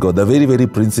sustains God, the very, very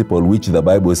principle which the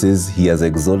Bible says he has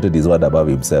exalted his word above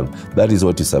himself, that is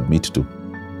what you submit to.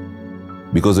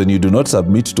 Because when you do not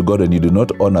submit to God and you do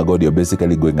not honor God, you're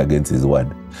basically going against his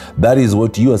word. That is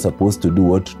what you are supposed to do,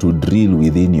 what to drill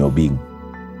within your being.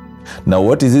 Now,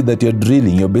 what is it that you're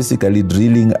drilling? You're basically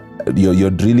drilling,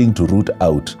 you're drilling to root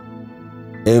out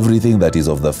everything that is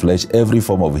of the flesh, every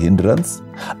form of hindrance,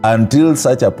 until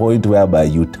such a point whereby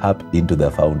you tap into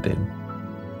the fountain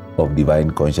of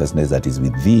divine consciousness that is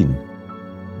within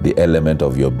the element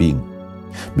of your being.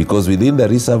 Because within the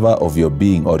reservoir of your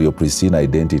being or your pristine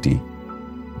identity,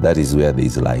 that is where there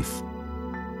is life.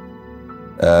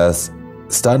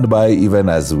 Stand by even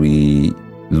as we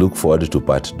look forward to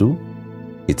part 2.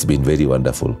 It's been very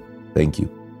wonderful. Thank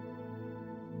you.